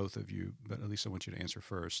for both of you, but Alyssa, I want you to answer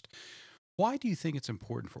first. Why do you think it's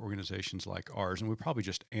important for organizations like ours, and we probably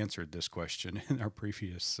just answered this question in our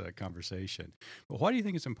previous conversation, but why do you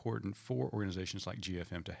think it's important for organizations like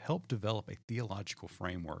GFM to help develop a theological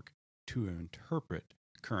framework to interpret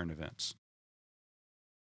current events?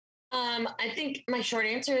 I think my short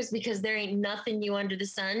answer is because there ain't nothing new under the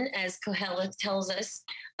sun, as Kohelet tells us.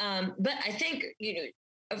 But I think,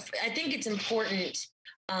 I think it's important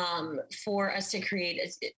for us to create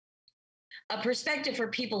a perspective for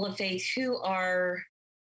people of faith who are,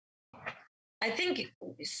 I think,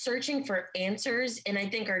 searching for answers, and I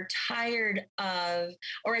think are tired of,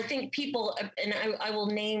 or I think people, and I will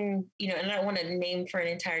name, and I don't want to name for an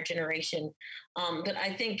entire generation, but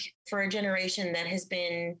I think for a generation that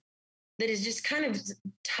is just kind of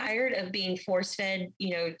tired of being force-fed,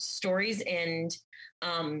 stories and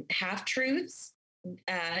half truths.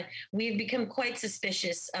 We've become quite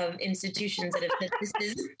suspicious of institutions that have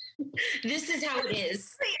said this is how it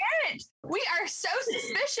is. We are so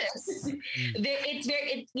suspicious. It's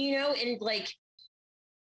very, and like,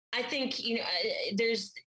 I think,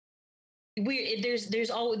 there's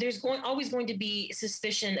always going to be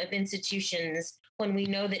suspicion of institutions when we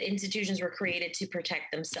know that institutions were created to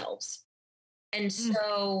protect themselves. And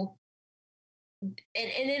so, and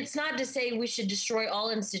it's not to say we should destroy all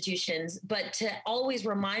institutions, but to always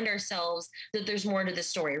remind ourselves that there's more to the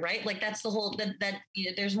story, right? Like that's the whole, that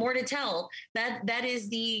there's more to tell. That is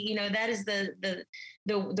the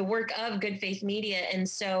work of Good Faith Media. And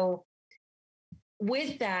so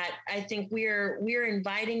with that, I think we're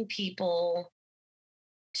inviting people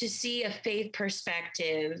to see a faith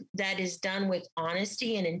perspective that is done with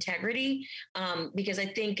honesty and integrity. Because I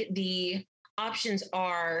think the options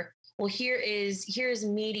are, well, here is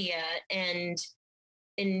media, and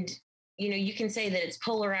you can say that it's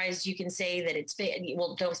polarized, you can say that it's fake.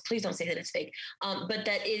 Well, please don't say that it's fake. But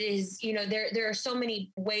that it is, there are so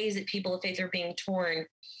many ways that people of faith are being torn.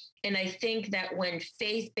 And I think that when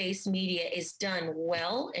faith-based media is done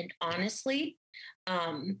well and honestly,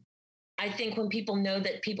 I think when people know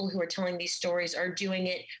that people who are telling these stories are doing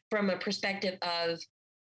it from a perspective of,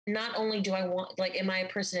 not only do I want, like, am I a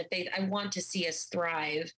person of faith? I want to see us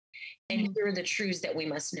thrive and hear the truths that we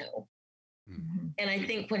must know. Mm-hmm. And I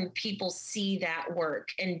think when people see that work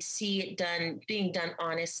and see it being done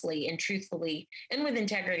honestly and truthfully and with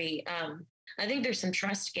integrity, I think there's some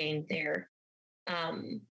trust gained there.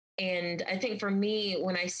 And I think for me,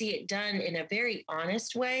 when I see it done in a very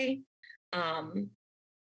honest way, I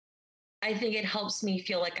think it helps me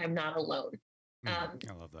feel like I'm not alone. I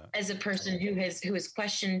love that. As a person who has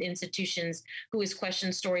questioned institutions, who has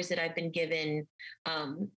questioned stories that I've been given,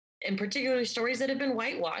 in particular stories that have been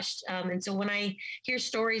whitewashed. And so when I hear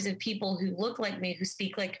stories of people who look like me, who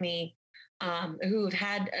speak like me, who have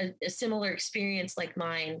had a similar experience like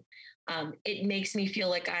mine, it makes me feel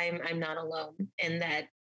like I'm not alone, and that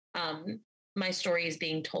my story is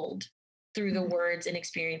being told through the words and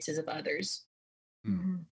experiences of others.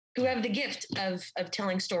 Mm-hmm. Who have the gift of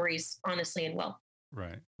telling stories honestly and well.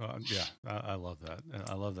 Right. Well, yeah, I love that.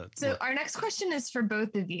 I love that. So our next question is for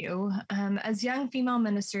both of you. As young female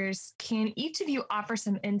ministers, can each of you offer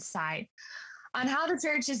some insight on how the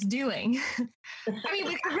church is doing? I mean,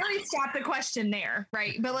 we could really stop the question there,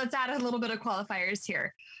 right? But let's add a little bit of qualifiers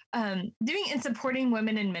here. Doing and supporting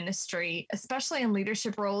women in ministry, especially in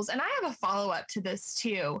leadership roles. And I have a follow-up to this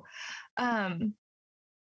too.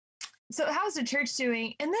 So how's the church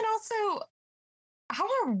doing? And then also, how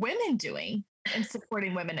are women doing in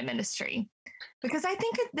supporting women in ministry? Because I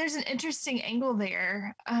think there's an interesting angle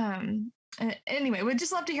there. Anyway, we'd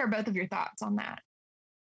just love to hear both of your thoughts on that.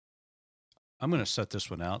 I'm going to set this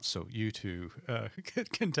one out so you two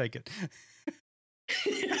can take it.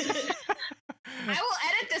 I will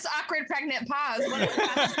edit this awkward pregnant pause. No,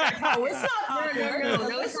 it's not awkward.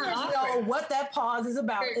 No, it's not awkward. Know what that pause is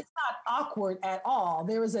about. It's not awkward at all.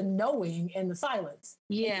 There is a knowing in the silence.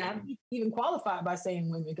 Yeah. Even qualified by saying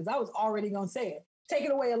women, because I was already going to say it. Take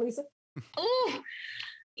it away, Alyssa. Oh,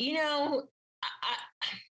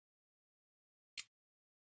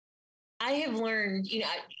 I have learned,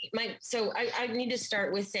 I need to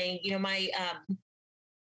start with saying,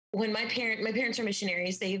 when my parents are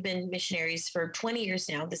missionaries, they've been missionaries for 20 years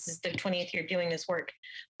now. This is their 20th year doing this work.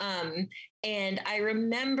 And I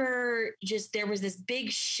remember there was this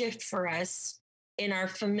big shift for us in our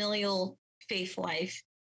familial faith life,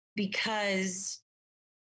 because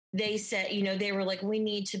they said, they were like, we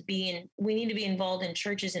need to be involved in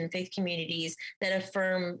churches and faith communities that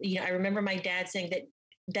affirm, I remember my dad saying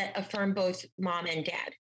that affirm both mom and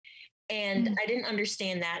dad. And I didn't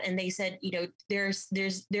understand that. And they said, there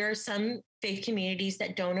are some faith communities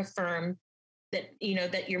that don't affirm that,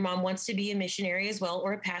 that your mom wants to be a missionary as well,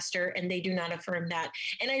 or a pastor, and they do not affirm that.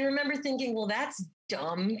 And I remember thinking, well, that's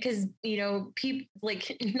dumb, because, people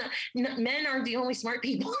like men aren't the only smart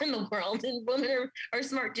people in the world, and women are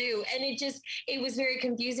smart too. And it was very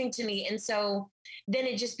confusing to me. And so then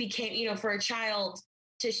it just became, for a child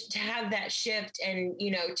to have that shift and,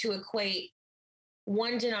 to equate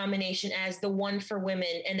one denomination as the one for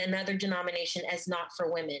women and another denomination as not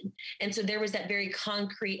for women. And so there was that very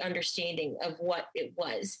concrete understanding of what it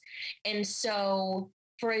was. And so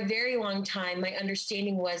for a very long time, my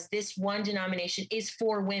understanding was this one denomination is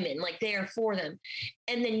for women, like they are for them.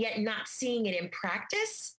 And then yet not seeing it in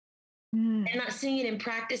practice and not seeing it in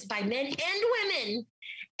practice by men and women.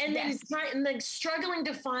 And then struggling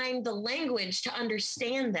to find the language to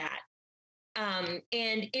understand that. And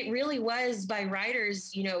it really was by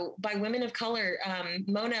writers, by women of color.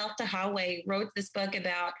 Mona El-Tahawy wrote this book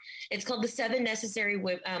it's called The 7 Necessary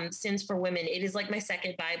Sins for Women. It is like my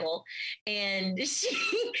second Bible. And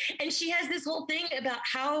she has this whole thing about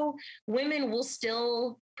how women will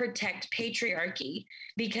still protect patriarchy,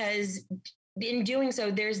 because in doing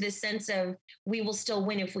so, there's this sense of we will still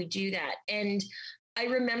win if we do that. And I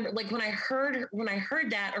remember, like, when I heard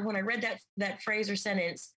that, or when I read that phrase or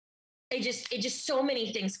sentence, it just so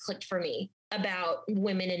many things clicked for me about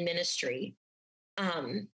women in ministry.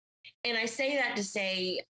 And I say that to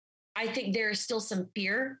say, I think there is still some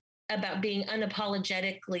fear about being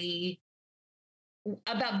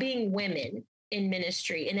about being women in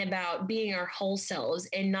ministry, and about being our whole selves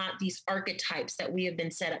and not these archetypes that we have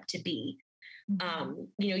been set up to be.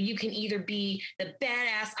 You can either be the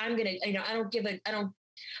badass, I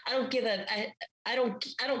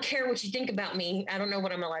don't care what you think about me. I don't know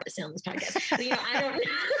what I'm allowed to say on this podcast. But,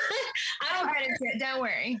 don't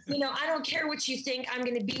worry. I don't care what you think. I'm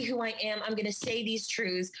going to be who I am. I'm going to say these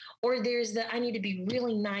truths. Or there's I need to be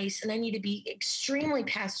really nice, and I need to be extremely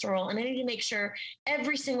pastoral, and I need to make sure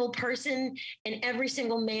every single person and every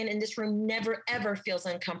single man in this room never, ever feels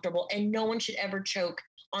uncomfortable, and no one should ever choke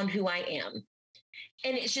on who I am.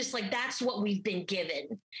 And it's just like, that's what we've been given.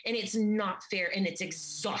 And it's not fair, and it's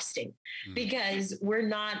exhausting because we're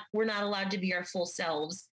not allowed to be our full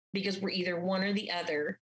selves, because we're either one or the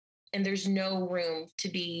other. And there's no room to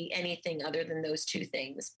be anything other than those two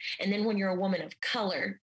things. And then when you're a woman of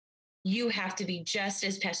color, you have to be just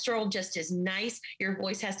as pastoral, just as nice. Your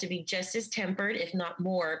voice has to be just as tempered, if not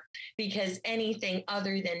more, because anything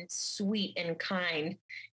other than sweet and kind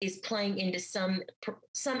is playing into some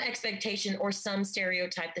expectation or some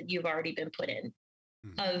stereotype that you've already been put in,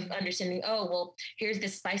 of understanding, oh, well, here's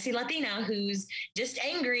this spicy Latina who's just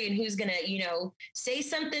angry and who's gonna, say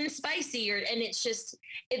something spicy, and it's just,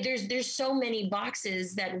 there's so many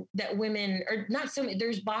boxes that women, or not so many,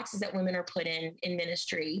 there's boxes that women are put in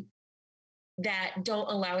ministry that don't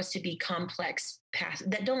allow us to be complex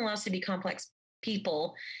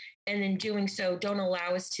people. And in doing so, don't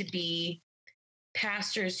allow us to be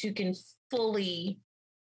pastors who can fully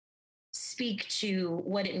speak to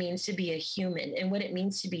what it means to be a human and what it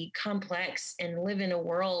means to be complex and live in a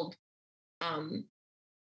world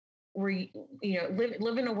where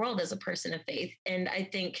live in a world as a person of faith. And I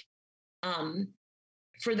think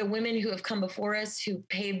for the women who have come before us, who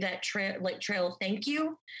paved that trail, thank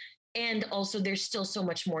you. And also, there's still so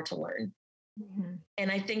much more to learn.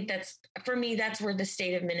 And I think that's, for me, that's where the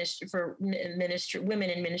state of ministry for women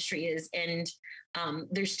in ministry is. And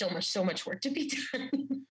there's still so much work to be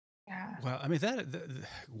done. Yeah. Well, I mean,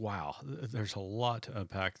 wow, there's a lot to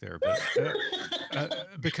unpack there, but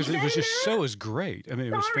because it was just great. I mean,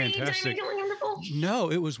 it was fantastic. No,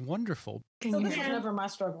 it was wonderful. So this was never my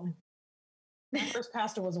struggle. My first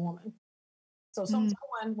pastor was a woman. So someone,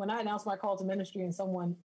 when I announced my call to ministry and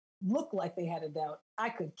someone looked like they had a doubt, I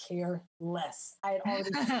could care less. I had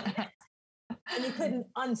already seen it. And you couldn't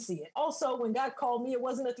unsee it. Also, when God called me, it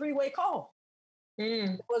wasn't a 3-way call.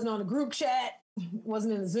 It wasn't on a group chat. It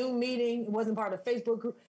wasn't in a Zoom meeting. It wasn't part of a Facebook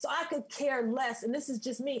group. So I could care less. And this is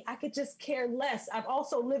just me. I could just care less. I've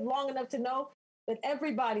also lived long enough to know that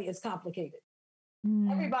everybody is complicated.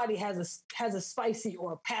 Everybody has a spicy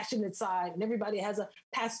or a passionate side, and everybody has a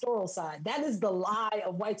pastoral side. That is the lie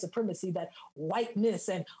of white supremacy, that whiteness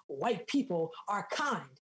and white people are kind.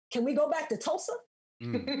 Can we go back to Tulsa?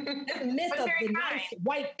 That myth of the nice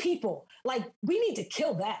white people. Like, we need to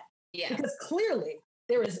kill that. Yeah. Because clearly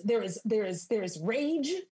there is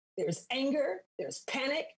rage, there's anger, there's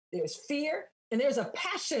panic, there's fear, and there's a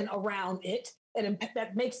passion around it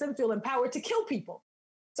that makes them feel empowered to kill people.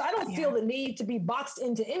 So I don't feel the need to be boxed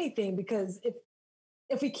into anything, because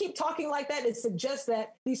if we keep talking like that, it suggests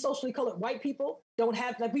that these socially colored white people don't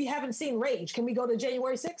have, like, we haven't seen rage. Can we go to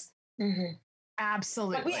January 6th?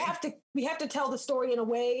 Absolutely. But we have to tell the story in a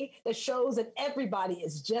way that shows that everybody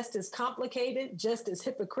is just as complicated, just as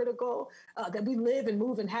hypocritical, that we live and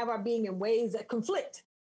move and have our being in ways that conflict.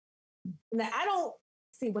 And that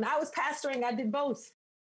when I was pastoring, I did both.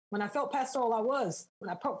 When I felt pastoral, I was. When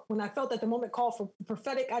I felt that the moment called for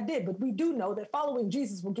prophetic, I did. But we do know that following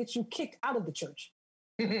Jesus will get you kicked out of the church.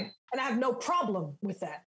 And I have no problem with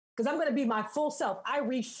that because I'm going to be my full self. I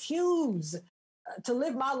refuse to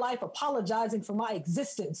live my life apologizing for my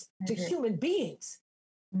existence to human beings.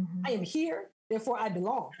 I am here, therefore I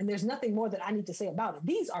belong. And there's nothing more that I need to say about it.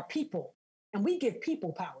 These are people, and we give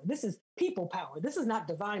people power. This is people power. This is not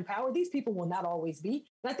divine power. These people will not always be.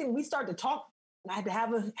 And I think when we start to talk, and I had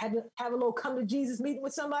to have a little come to Jesus meeting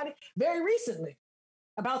with somebody very recently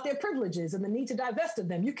about their privileges and the need to divest of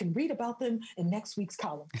them. You can read about them in next week's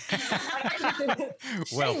column.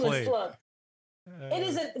 Well Shameless played. plug.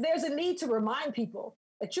 There's a need to remind people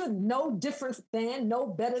that you're no different than, no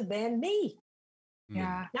better than me.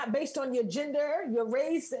 Yeah. Not based on your gender, your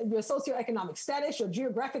race, your socioeconomic status, your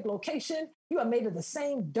geographic location. You are made of the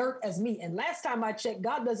same dirt as me. And last time I checked,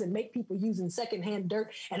 God doesn't make people using secondhand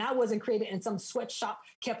dirt. And I wasn't created in some sweatshop,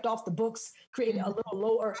 kept off the books, created a little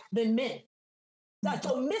lower than men.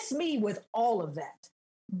 So miss me with all of that.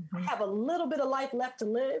 I have a little bit of life left to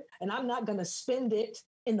live, and I'm not going to spend it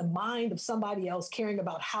in the mind of somebody else caring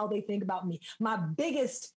about how they think about me. My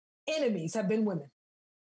biggest enemies have been women.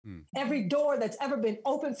 Every door that's ever been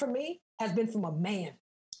open for me has been from a man.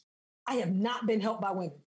 I have not been helped by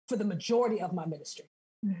women for the majority of my ministry.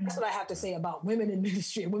 That's what I have to say about women in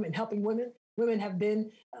ministry and women helping women. Women have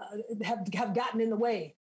been, have gotten in the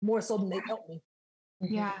way more so than they've helped me.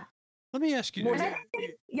 Yeah. Let me ask you.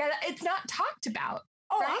 Yeah, it's not talked about.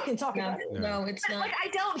 Oh, right? I can talk about it. No, it's But, not. like, I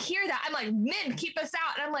don't hear that. I'm like, men, keep us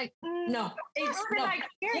out. And I'm like, No, it's not my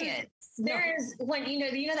experience. There is when you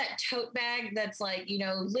know that tote bag that's like,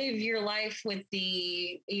 live your life with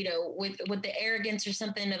the, with the arrogance or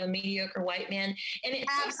something of a mediocre white man. And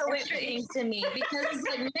it's so frustrating to me because it's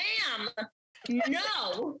like, ma'am,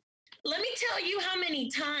 no. Let me tell you how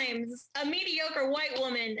many times a mediocre white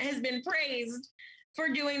woman has been praised for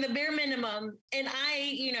doing the bare minimum. And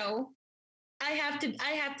I have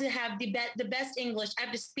to have the best English. I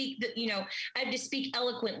have to speak I have to speak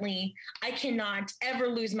eloquently. I cannot ever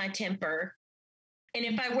lose my temper. And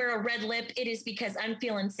if I wear a red lip, it is because I'm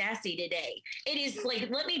feeling sassy today. It is like,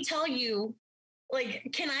 let me tell you, like,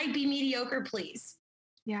 can I be mediocre, please?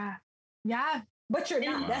 Yeah. Yeah. But you're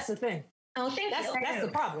not. That's the thing. Oh, thank you. That's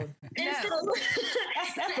the problem. And so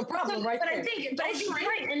that's the problem, right? But I think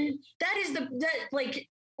right, and that is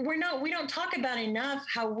we don't talk about enough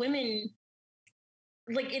how women.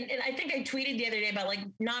 Like, and I think I tweeted the other day about like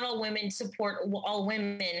not all women support all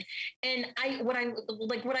women, and what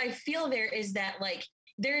I feel there is that like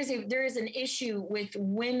there is an issue with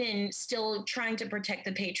women still trying to protect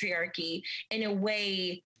the patriarchy in a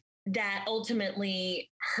way that ultimately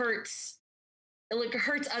hurts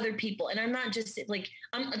other people. And I'm not just like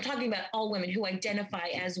I'm talking about all women who identify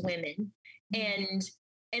as women, and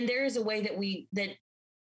there is a way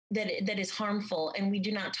that is harmful, and we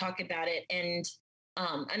do not talk about it. And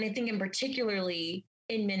I think in particularly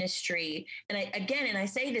in ministry, and I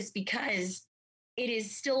say this because it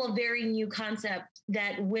is still a very new concept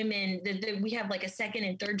that women, that we have like a second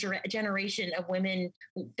and third generation of women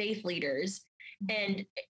faith leaders. And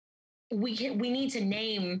we need to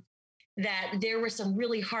name that there were some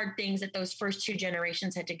really hard things that those first two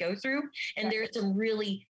generations had to go through. And there are some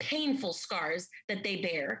really painful scars that they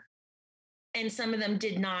bear. And some of them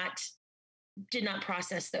did not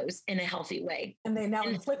process those in a healthy way. And they now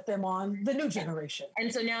inflict them on the new generation.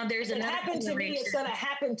 And so now there's it happened to me, it's going to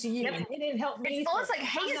happen to you. Yep. It didn't help me. It's almost like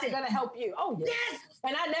hazing. It's going to help you. Oh, yes.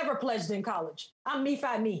 And I never pledged in college. I'm me.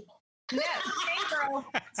 Yeah, same girl.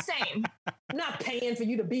 Same. I'm not paying for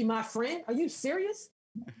you to be my friend. Are you serious?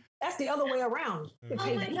 That's the other way around.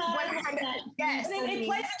 Oh my God. Yes. It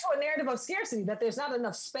plays into a narrative of scarcity, that there's not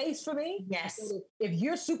enough space for me. Yes. If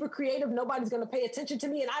you're super creative, nobody's going to pay attention to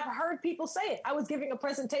me. And I've heard people say it. I was giving a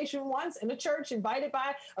presentation once in a church invited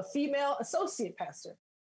by a female associate pastor.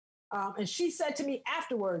 And she said to me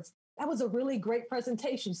afterwards, that was a really great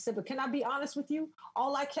presentation. She said, but can I be honest with you?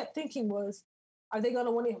 All I kept thinking was, are they going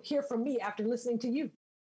to want to hear from me after listening to you?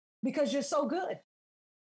 Because you're so good.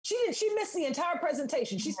 She missed the entire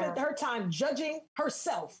presentation. She spent her time judging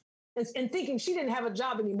herself and thinking she didn't have a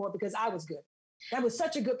job anymore because I was good. That was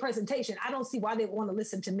such a good presentation. I don't see why they want to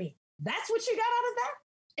listen to me. That's what you got out of that?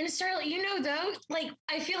 And Starlette, though, like,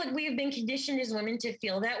 I feel like we have been conditioned as women to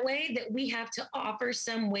feel that way, that we have to offer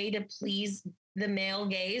some way to please the male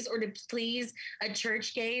gaze or to please a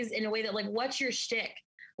church gaze in a way that, like, what's your shtick?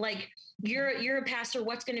 Like, you're a pastor,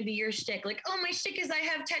 what's going to be your shtick? Like, oh, my shtick is I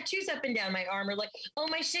have tattoos up and down my arm. Or like, oh,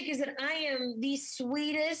 my shtick is that I am the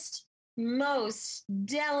sweetest, most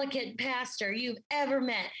delicate pastor you've ever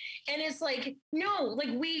met. And it's like, no, like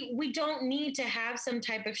we don't need to have some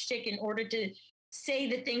type of shtick in order to say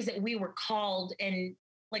the things that we were called and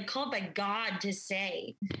like called by God to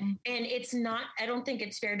say. And it's not, I don't think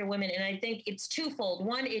it's fair to women. And I think it's twofold.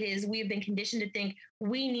 One, it is, we have been conditioned to think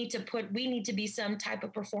we need to be some type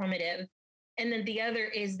of performative. And then the other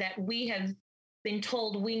is that we have been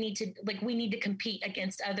told we need to compete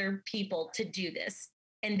against other people to do this.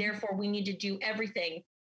 And therefore we need to do everything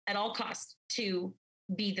at all costs to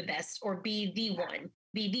be the best or be the one,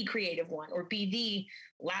 be the creative one, or be the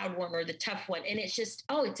loud one or the tough one. And it's just,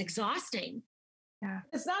 it's exhausting. Yeah.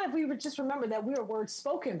 It's not if we would just remember that we are words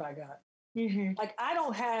spoken by God. Mm-hmm. Like I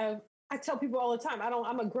tell people all the time,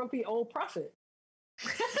 I'm a grumpy old prophet.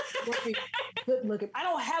 Good looking. I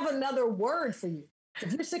don't have another word for you.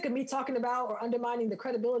 If you're sick of me talking about or undermining the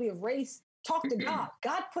credibility of race, talk to God.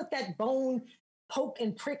 God put that bone, poke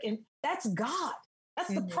and prick, and that's God.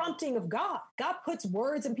 That's the prompting of God. God puts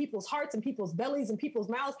words in people's hearts and people's bellies and people's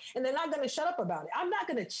mouths, and they're not going to shut up about it. I'm not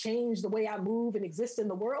going to change the way I move and exist in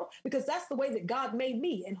the world because that's the way that God made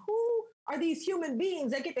me. And who are these human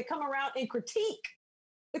beings that get to come around and critique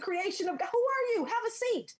the creation of God? Who are you? Have a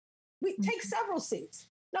seat. We take several seats.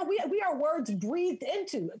 No, we are words breathed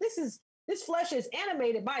into. This flesh is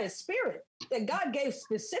animated by a spirit that God gave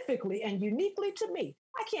specifically and uniquely to me.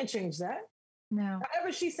 I can't change that. No.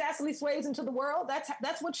 However she sassily sways into the world,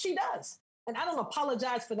 that's what she does. And I don't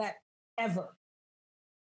apologize for that ever.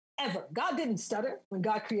 Ever. God didn't stutter when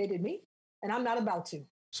God created me, and I'm not about to.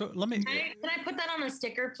 So let me... Can I put that on a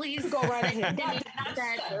sticker, please? Go right ahead. God did not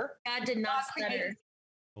stutter. God did not stutter.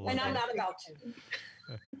 And I'm not about to.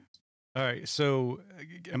 All right, so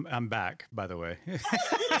I'm back, by the way. We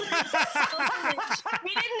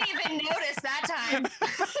didn't even notice that time.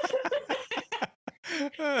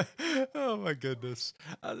 Oh my goodness!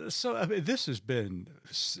 So this has been,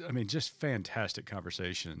 just fantastic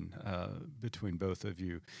conversation between both of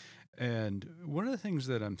you. And one of the things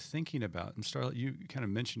that I'm thinking about, and Starlette, you kind of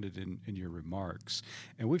mentioned it in your remarks,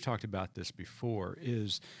 and we've talked about this before,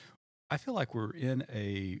 is I feel like we're in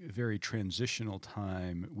a very transitional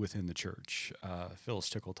time within the church. Phyllis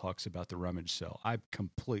Tickle talks about the rummage sale. I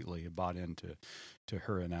completely bought into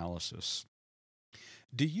her analysis.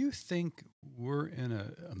 Do you think we're in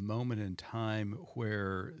a moment in time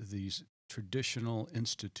where these traditional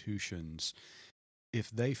institutions,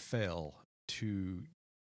 if they fail to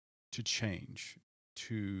change,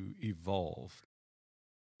 to evolve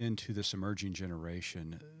into this emerging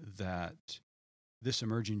generation, that this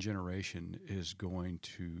emerging generation is going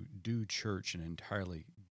to do church in an entirely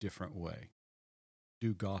different way,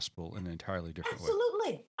 do gospel in an entirely different way?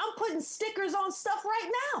 Absolutely. I'm putting stickers on stuff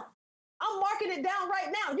right now. I'm marking it down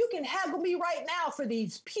right now. You can haggle me right now for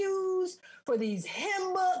these pews, for these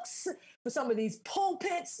hymn books, for some of these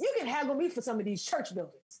pulpits. You can haggle me for some of these church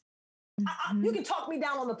buildings. You can talk me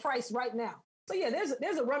down on the price right now. So yeah,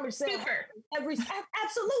 there's a rummage sale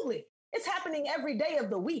absolutely. It's happening every day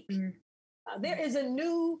of the week. There is a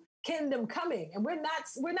new kingdom coming, and we're not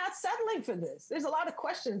settling for this. There's a lot of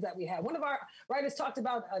questions that we have. One of our writers talked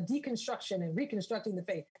about deconstruction and reconstructing the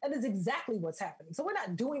faith. That is exactly what's happening. So we're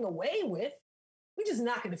not doing away with, we're just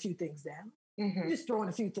knocking a few things down. We're just throwing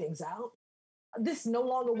a few things out. This no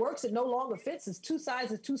longer works. It no longer fits. It's two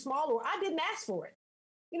sizes too small, or I didn't ask for it.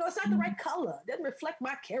 It's not the right color. It doesn't reflect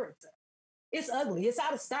my character. It's ugly. It's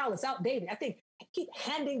out of style. It's outdated. I think I keep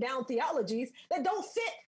handing down theologies that don't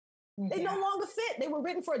fit. They no longer fit. They were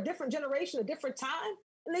written for a different generation, a different time,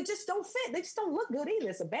 and they just don't fit. They just don't look good either.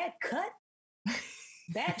 It's a bad cut,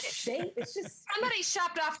 bad shape. It's just somebody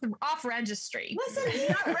shopped off registry. Listen,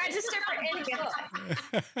 not register for anything.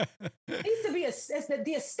 It needs to be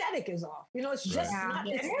the aesthetic is off. It's just not.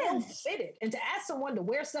 It's ill-fitted. And to ask someone to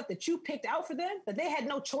wear stuff that you picked out for them that they had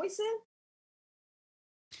no choice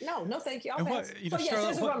in. No, thank you.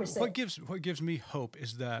 What gives me hope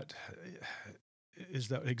is that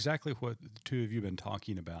exactly what the two of you have been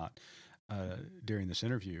talking about during this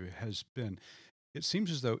interview has been, it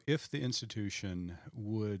seems as though if the institution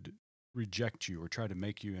would reject you or try to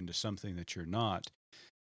make you into something that you're not,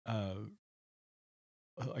 I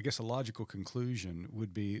guess a logical conclusion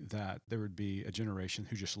would be that there would be a generation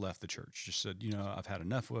who just left the church, just said, I've had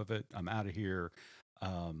enough of it. I'm out of here.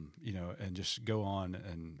 And just go on.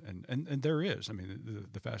 And there is,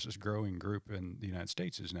 the fastest growing group in the United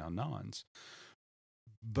States is now nones.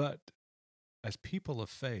 But as people of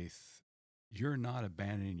faith, you're not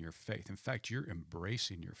abandoning your faith. In fact, you're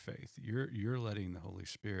embracing your faith. You're letting the Holy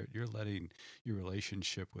Spirit, you're letting your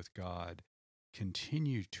relationship with God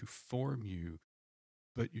continue to form you.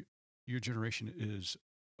 But your generation is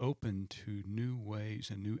open to new ways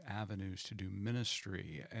and new avenues to do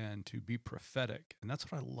ministry and to be prophetic. And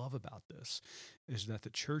that's what I love about this, is that the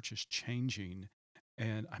church is changing,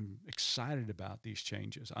 and I'm excited about these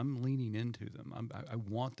changes. I'm leaning into them. I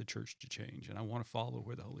want the church to change, and I want to follow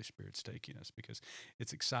where the Holy Spirit's taking us, because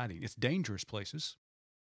it's exciting. It's dangerous places.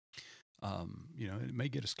 It may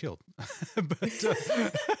get us killed, but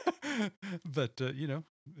the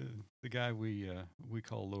guy we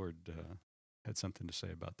call Lord had something to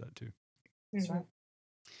say about that too. That's right.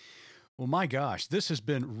 Well, my gosh, this has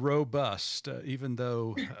been robust, even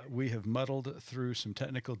though we have muddled through some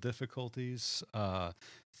technical difficulties.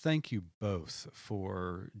 Thank you both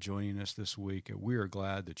for joining us this week. We are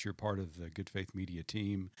glad that you're part of the Good Faith Media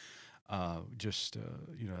team. I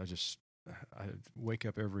wake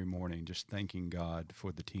up every morning just thanking God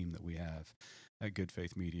for the team that we have at Good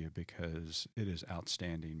Faith Media, because it is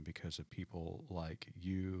outstanding because of people like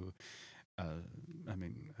you.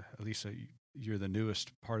 Alyssa, you're the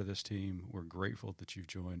newest part of this team. We're grateful that you've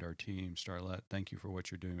joined our team. Starlette, thank you for what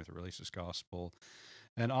you're doing with the Release Gospel.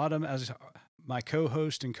 And Autumn, as my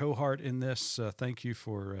co-host and cohort in this, thank you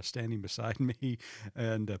for standing beside me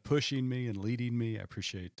and pushing me and leading me. I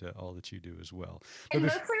appreciate all that you do as well. And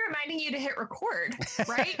mostly reminding you to hit record,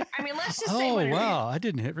 right? I mean, let's just say. Oh, wow. I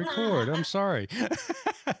didn't hit record. I'm sorry.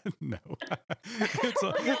 No.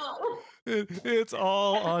 It's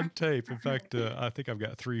all on tape. In fact, I think I've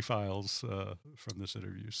got 3 files from this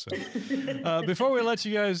interview. So before we let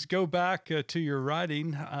you guys go back to your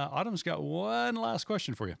writing, Autumn's got one last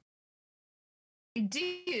question for you. I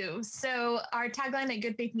do. So our tagline at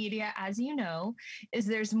Good Faith Media, as you know, is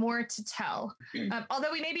 "There's more to tell."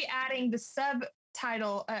 Although we may be adding the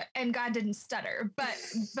subtitle, "And God Didn't Stutter," but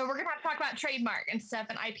we're going to talk about trademark and stuff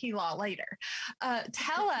and IP law later.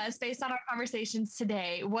 Tell us, based on our conversations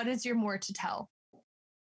today, what is your more to tell?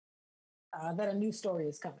 That a new story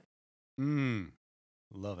is coming.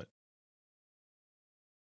 Love it.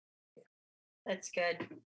 That's good.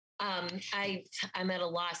 I'm at a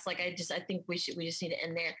loss. I think we just need to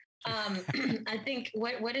end there. I think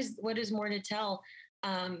what is more to tell?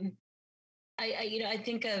 I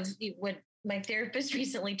think of what my therapist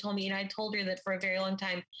recently told me, and I told her that for a very long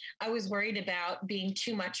time, I was worried about being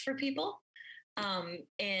too much for people.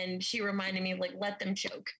 And she reminded me of let them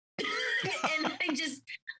choke. And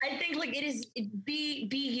I think it is be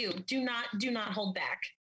you. Do not hold back.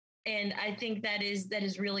 And I think that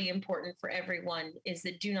is really important for everyone, is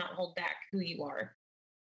that do not hold back who you are.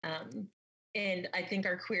 And I think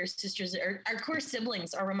our queer sisters, our queer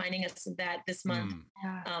siblings, are reminding us of that this month.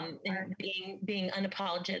 And being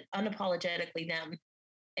unapologetically them.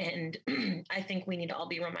 And I think we need to all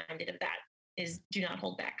be reminded of that, is do not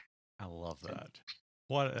hold back. I love that.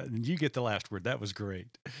 You get the last word. That was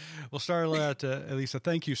great. Well, Starlette, Alyssa,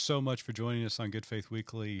 thank you so much for joining us on Good Faith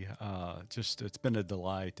Weekly. It's been a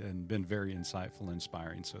delight and been very insightful and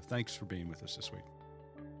inspiring. So thanks for being with us this week.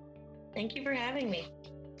 Thank you for having me.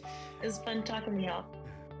 It was fun talking to y'all.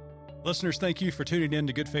 Listeners, thank you for tuning in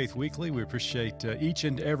to Good Faith Weekly. We appreciate each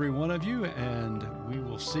and every one of you, and we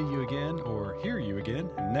will see you again or hear you again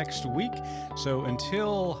next week. So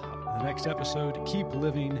until the next episode, keep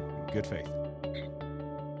living good faith.